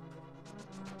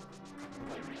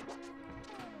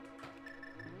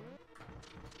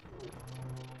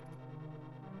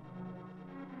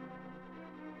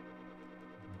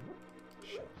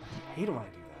 Shit. I hate it when I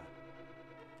do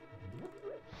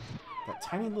that. That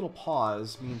tiny little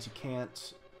pause means you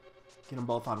can't get them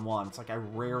both on one. It's like I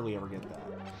rarely ever get that.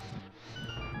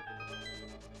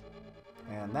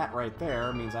 And that right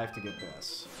there means I have to get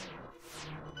this.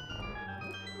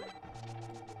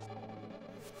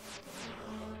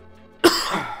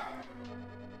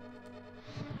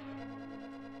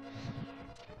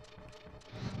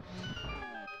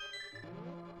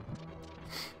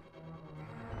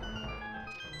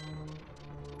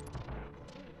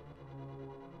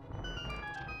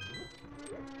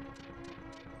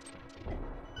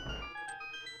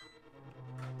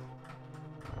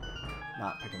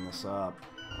 Not picking this up.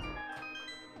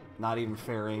 Not even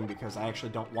fairing because I actually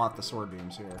don't want the sword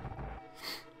beams here.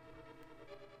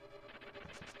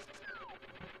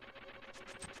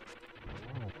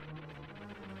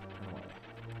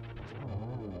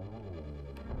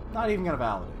 Not even gonna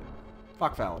validate.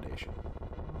 Fuck validation.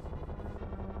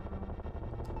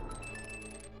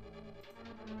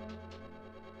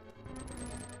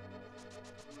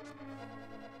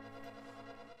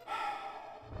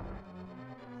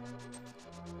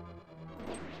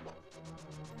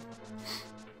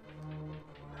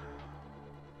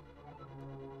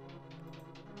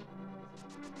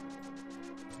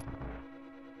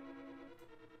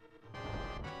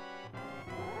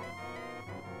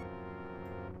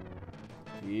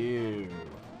 Ew.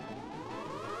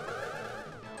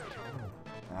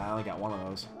 I only got one of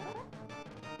those.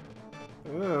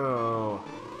 Ooh.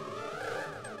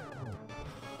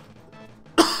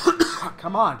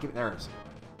 Come on, give it. There it is.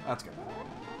 That's good.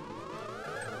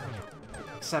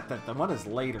 Except that the one is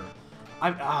later.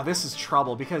 This is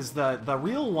trouble because the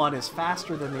real one is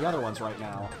faster than the other ones right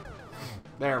now.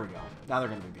 There we go. Now they're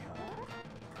going to be behind.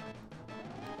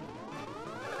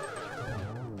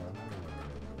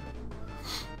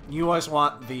 You always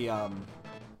want the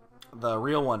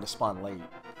real one to spawn late.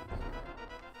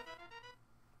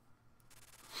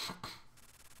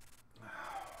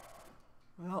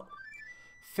 Well,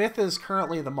 5th is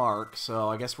currently the mark, so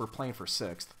I guess we're playing for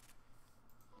 6th.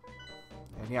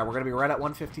 And yeah, we're gonna be right at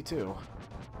 152.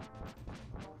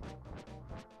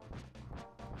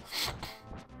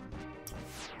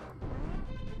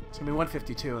 It's gonna be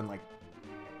 152 and like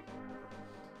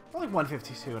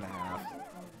 152 and a half.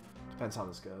 Depends how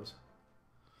this goes.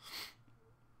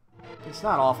 It's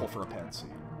not awful for a pen seat.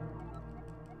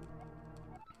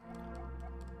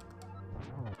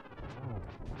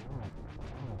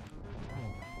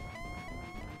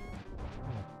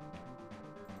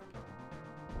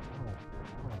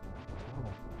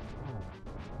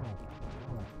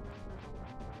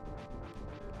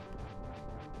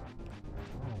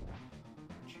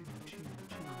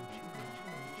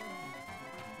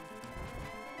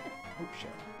 Oh shit.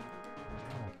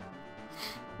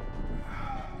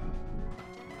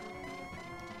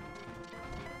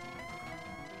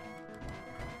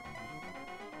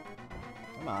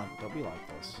 Come on, don't be like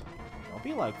this. Don't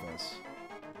be like this.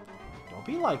 Don't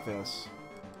be like this.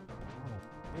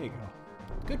 There you go.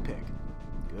 Good pig.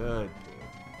 Good pig.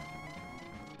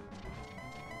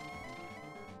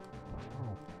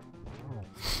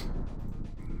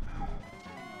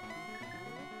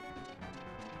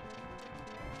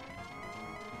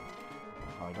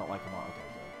 Oh, I don't like them all. Okay,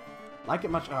 good. Like it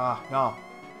much? No.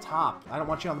 Top. I don't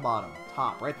want you on the bottom.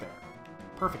 Top, right there.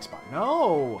 Perfect spot.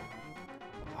 No!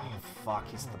 Oh, fuck,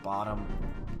 he's at the bottom.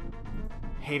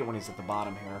 Hate it when he's at the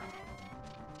bottom here.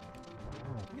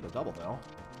 Get a double, though.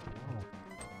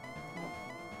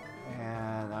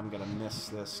 And I'm gonna miss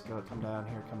this. Come down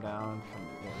here, come down.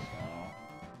 There we go.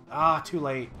 Ah, too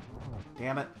late.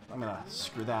 Damn it. I'm gonna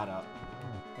screw that up.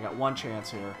 I got one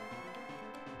chance here.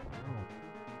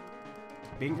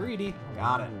 Being greedy.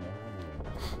 Got it.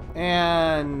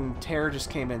 And Terror just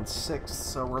came in 6th,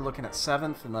 so we're looking at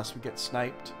 7th unless we get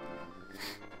sniped.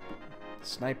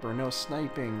 Sniper, no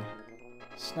sniping.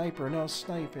 Sniper, no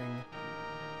sniping.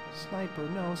 Sniper,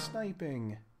 no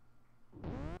sniping.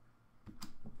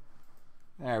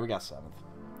 Alright, we got 7th.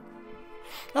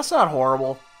 That's not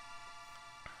horrible.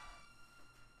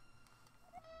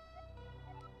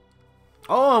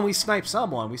 Oh, and we sniped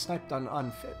someone. We sniped on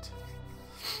Unfit.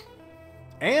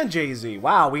 And Jay-Z.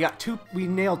 Wow, we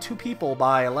nailed 2 people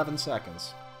by 11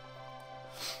 seconds.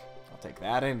 I'll take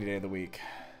that any day of the week.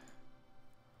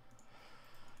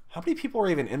 How many people are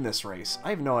even in this race? I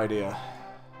have no idea.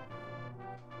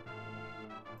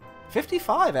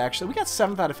 55, actually. We got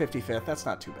 7th out of 55th. That's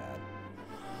not too bad.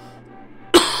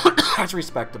 That's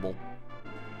respectable.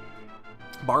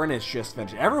 Barn is just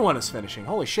finishing. Everyone is finishing.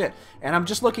 Holy shit. And I'm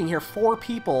just looking here. 4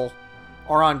 people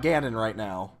are on Ganon right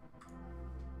now.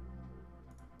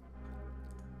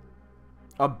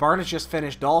 Barn has just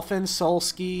finished. Dolphin,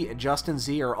 Solski, Justin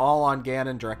Z are all on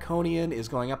Ganon. Draconian is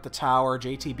going up the tower.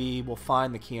 JTB will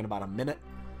find the key in about a minute.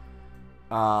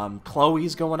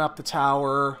 Chloe's going up the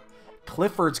tower.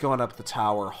 Clifford's going up the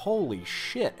tower. Holy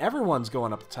shit. Everyone's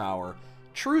going up the tower.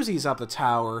 Truzy's up the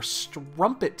tower.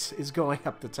 Strumpet is going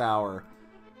up the tower.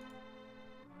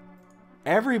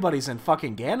 Everybody's in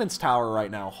fucking Ganon's tower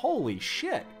right now. Holy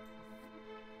shit.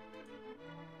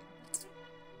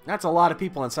 That's a lot of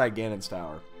people inside Ganon's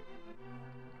tower.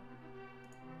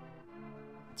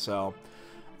 So,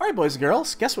 alright boys and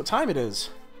girls, guess what time it is?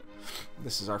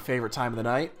 This is our favorite time of the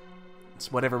night.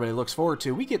 It's what everybody looks forward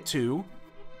to. We get to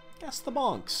guess the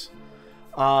bonks.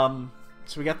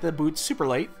 So we got the boots super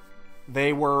late.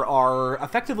 They were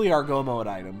effectively our go mode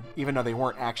item, even though they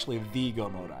weren't actually the go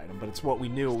mode item, but it's what we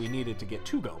knew we needed to get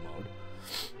to go mode.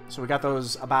 So we got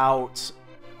those about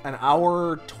an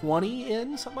hour 20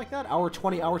 in, something like that. Hour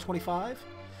 20, hour 25.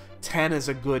 10 is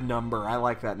a good number. I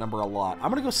like that number a lot.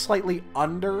 I'm going to go slightly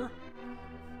under.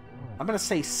 I'm going to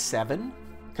say 7,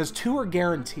 because 2 are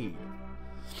guaranteed.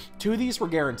 2 of these were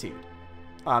guaranteed,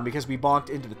 because we bonked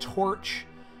into the torch,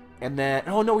 and then...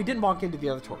 Oh, no, we didn't bonk into the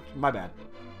other torch. My bad.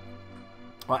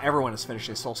 Well, everyone is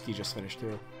finishing. Solski just finished,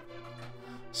 too.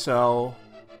 So,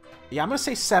 yeah, I'm going to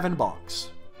say 7 bonks.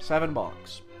 7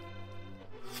 bonks.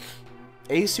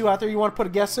 Ace, you out there, you want to put a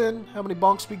guess in? How many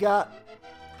bonks we got?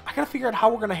 I gotta figure out how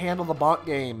we're gonna handle the bonk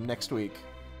game next week.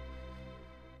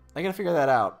 I gotta figure that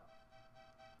out.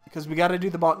 Because we gotta do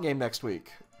the bonk game next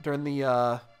week. During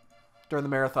the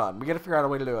marathon. We gotta figure out a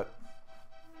way to do it.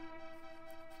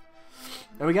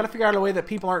 And we gotta figure out a way that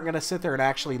people aren't gonna sit there and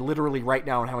actually literally write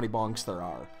down how many bonks there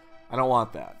are. I don't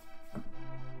want that.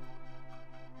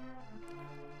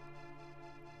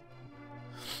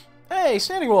 Hey,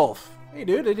 Standing Wolf! Hey,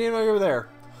 dude, I didn't know you were there.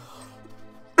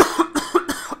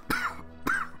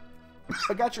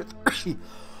 I got your 3.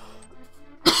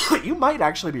 You might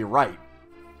actually be right.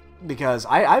 Because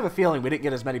I have a feeling we didn't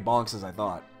get as many bonks as I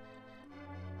thought.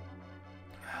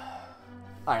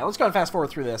 Alright, let's go and fast forward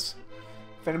through this.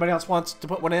 If anybody else wants to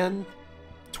put one in.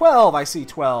 12! I see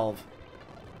 12.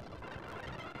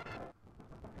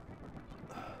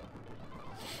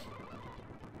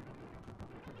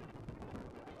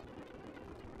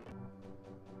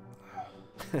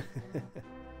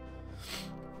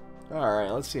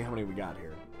 Alright, let's see how many we got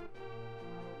here.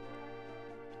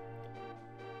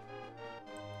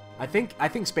 I think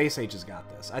Space Age has got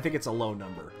this. I think it's a low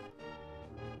number.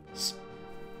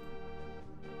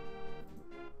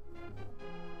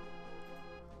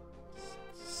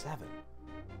 7. 1,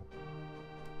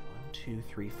 2,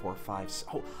 3, 4, 5.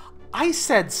 Oh, I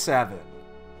said 7.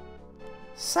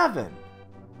 7.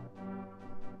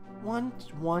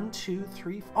 1, 2,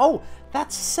 3. Oh,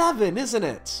 that's 7, isn't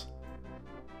it?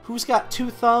 Who's got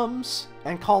 2 thumbs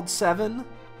and called 7?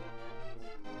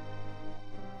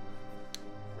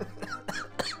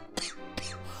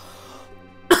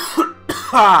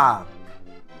 Oh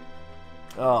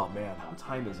man, what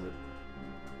time is it?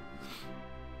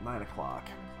 9 o'clock.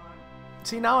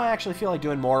 See, now I actually feel like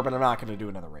doing more, but I'm not going to do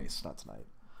another race. Not tonight.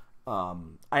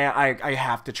 I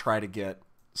have to try to get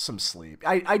some sleep.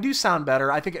 I do sound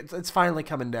better. I think it's finally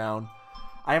coming down.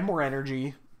 I have more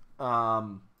energy.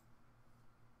 So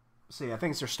yeah,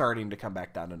 things are starting to come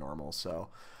back down to normal. So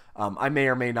I may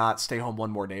or may not stay home one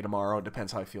more day tomorrow. It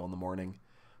depends how I feel in the morning.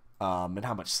 And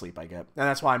how much sleep I get. And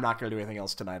that's why I'm not going to do anything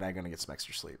else tonight. I'm going to get some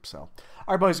extra sleep. So, all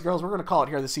right, boys and girls, we're going to call it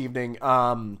here this evening.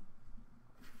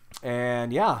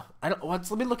 And yeah,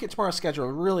 let me look at tomorrow's schedule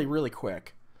really, really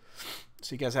quick,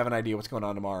 so you guys have an idea what's going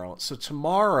on tomorrow. So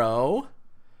tomorrow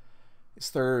is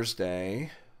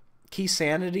Thursday. Key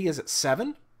Sanity is at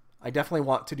 7. I definitely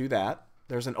want to do that.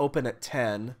 There's an open at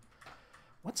 10.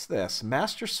 What's this?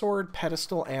 Master Sword,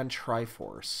 Pedestal, and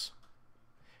Triforce.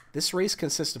 This race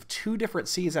consists of 2 different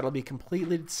seeds that will be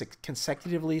completed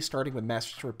consecutively, starting with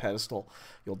Master Sword Pedestal.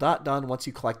 You'll dot done once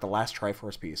you collect the last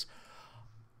Triforce piece.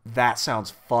 That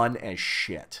sounds fun as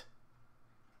shit.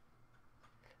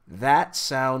 That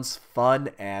sounds fun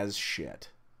as shit.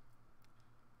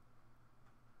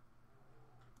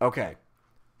 Okay.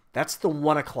 That's the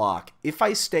 1 o'clock. If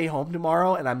I stay home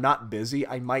tomorrow and I'm not busy,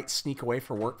 I might sneak away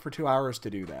for work for 2 hours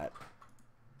to do that.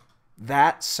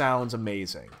 That sounds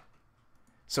amazing.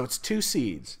 So it's 2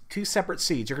 seeds, 2 separate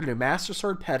seeds. You're going to do Master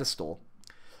Sword Pedestal,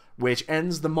 which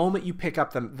ends the moment you pick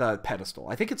up the pedestal.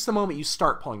 I think it's the moment you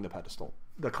start pulling the pedestal.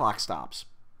 The clock stops.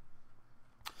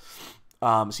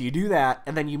 So you do that,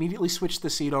 and then you immediately switch the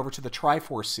seed over to the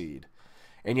Triforce seed.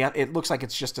 And yet it looks like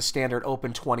it's just a standard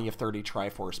open 20 of 30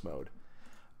 Triforce mode.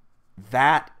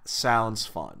 That sounds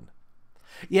fun.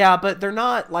 Yeah, but they're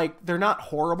not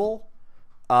horrible.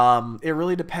 It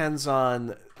really depends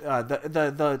on...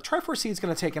 the Triforce seed is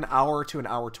going to take an hour to an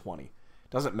hour 20.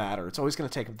 Doesn't matter. It's always going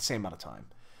to take the same amount of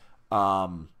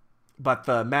time. But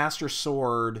the Master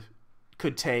Sword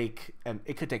could take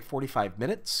 45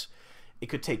 minutes. It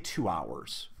could take 2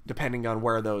 hours, depending on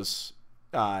where those,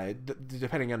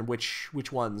 depending on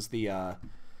which ones the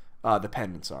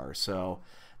pendants are. So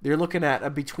they're looking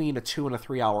at between a 2 and a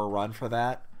 3 hour run for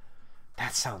that.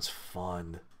 That sounds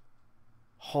fun.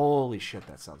 Holy shit,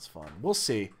 that sounds fun. We'll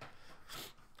see.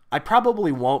 I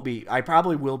probably won't be. I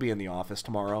probably will be in the office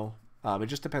tomorrow. It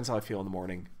just depends how I feel in the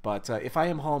morning. But if I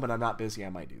am home and I'm not busy, I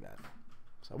might do that.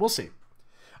 So we'll see.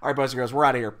 All right, boys and girls, we're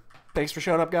out of here. Thanks for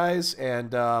showing up, guys.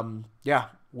 And yeah,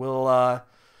 we'll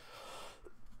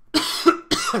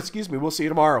excuse me. We'll see you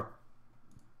tomorrow.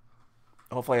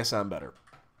 Hopefully I sound better.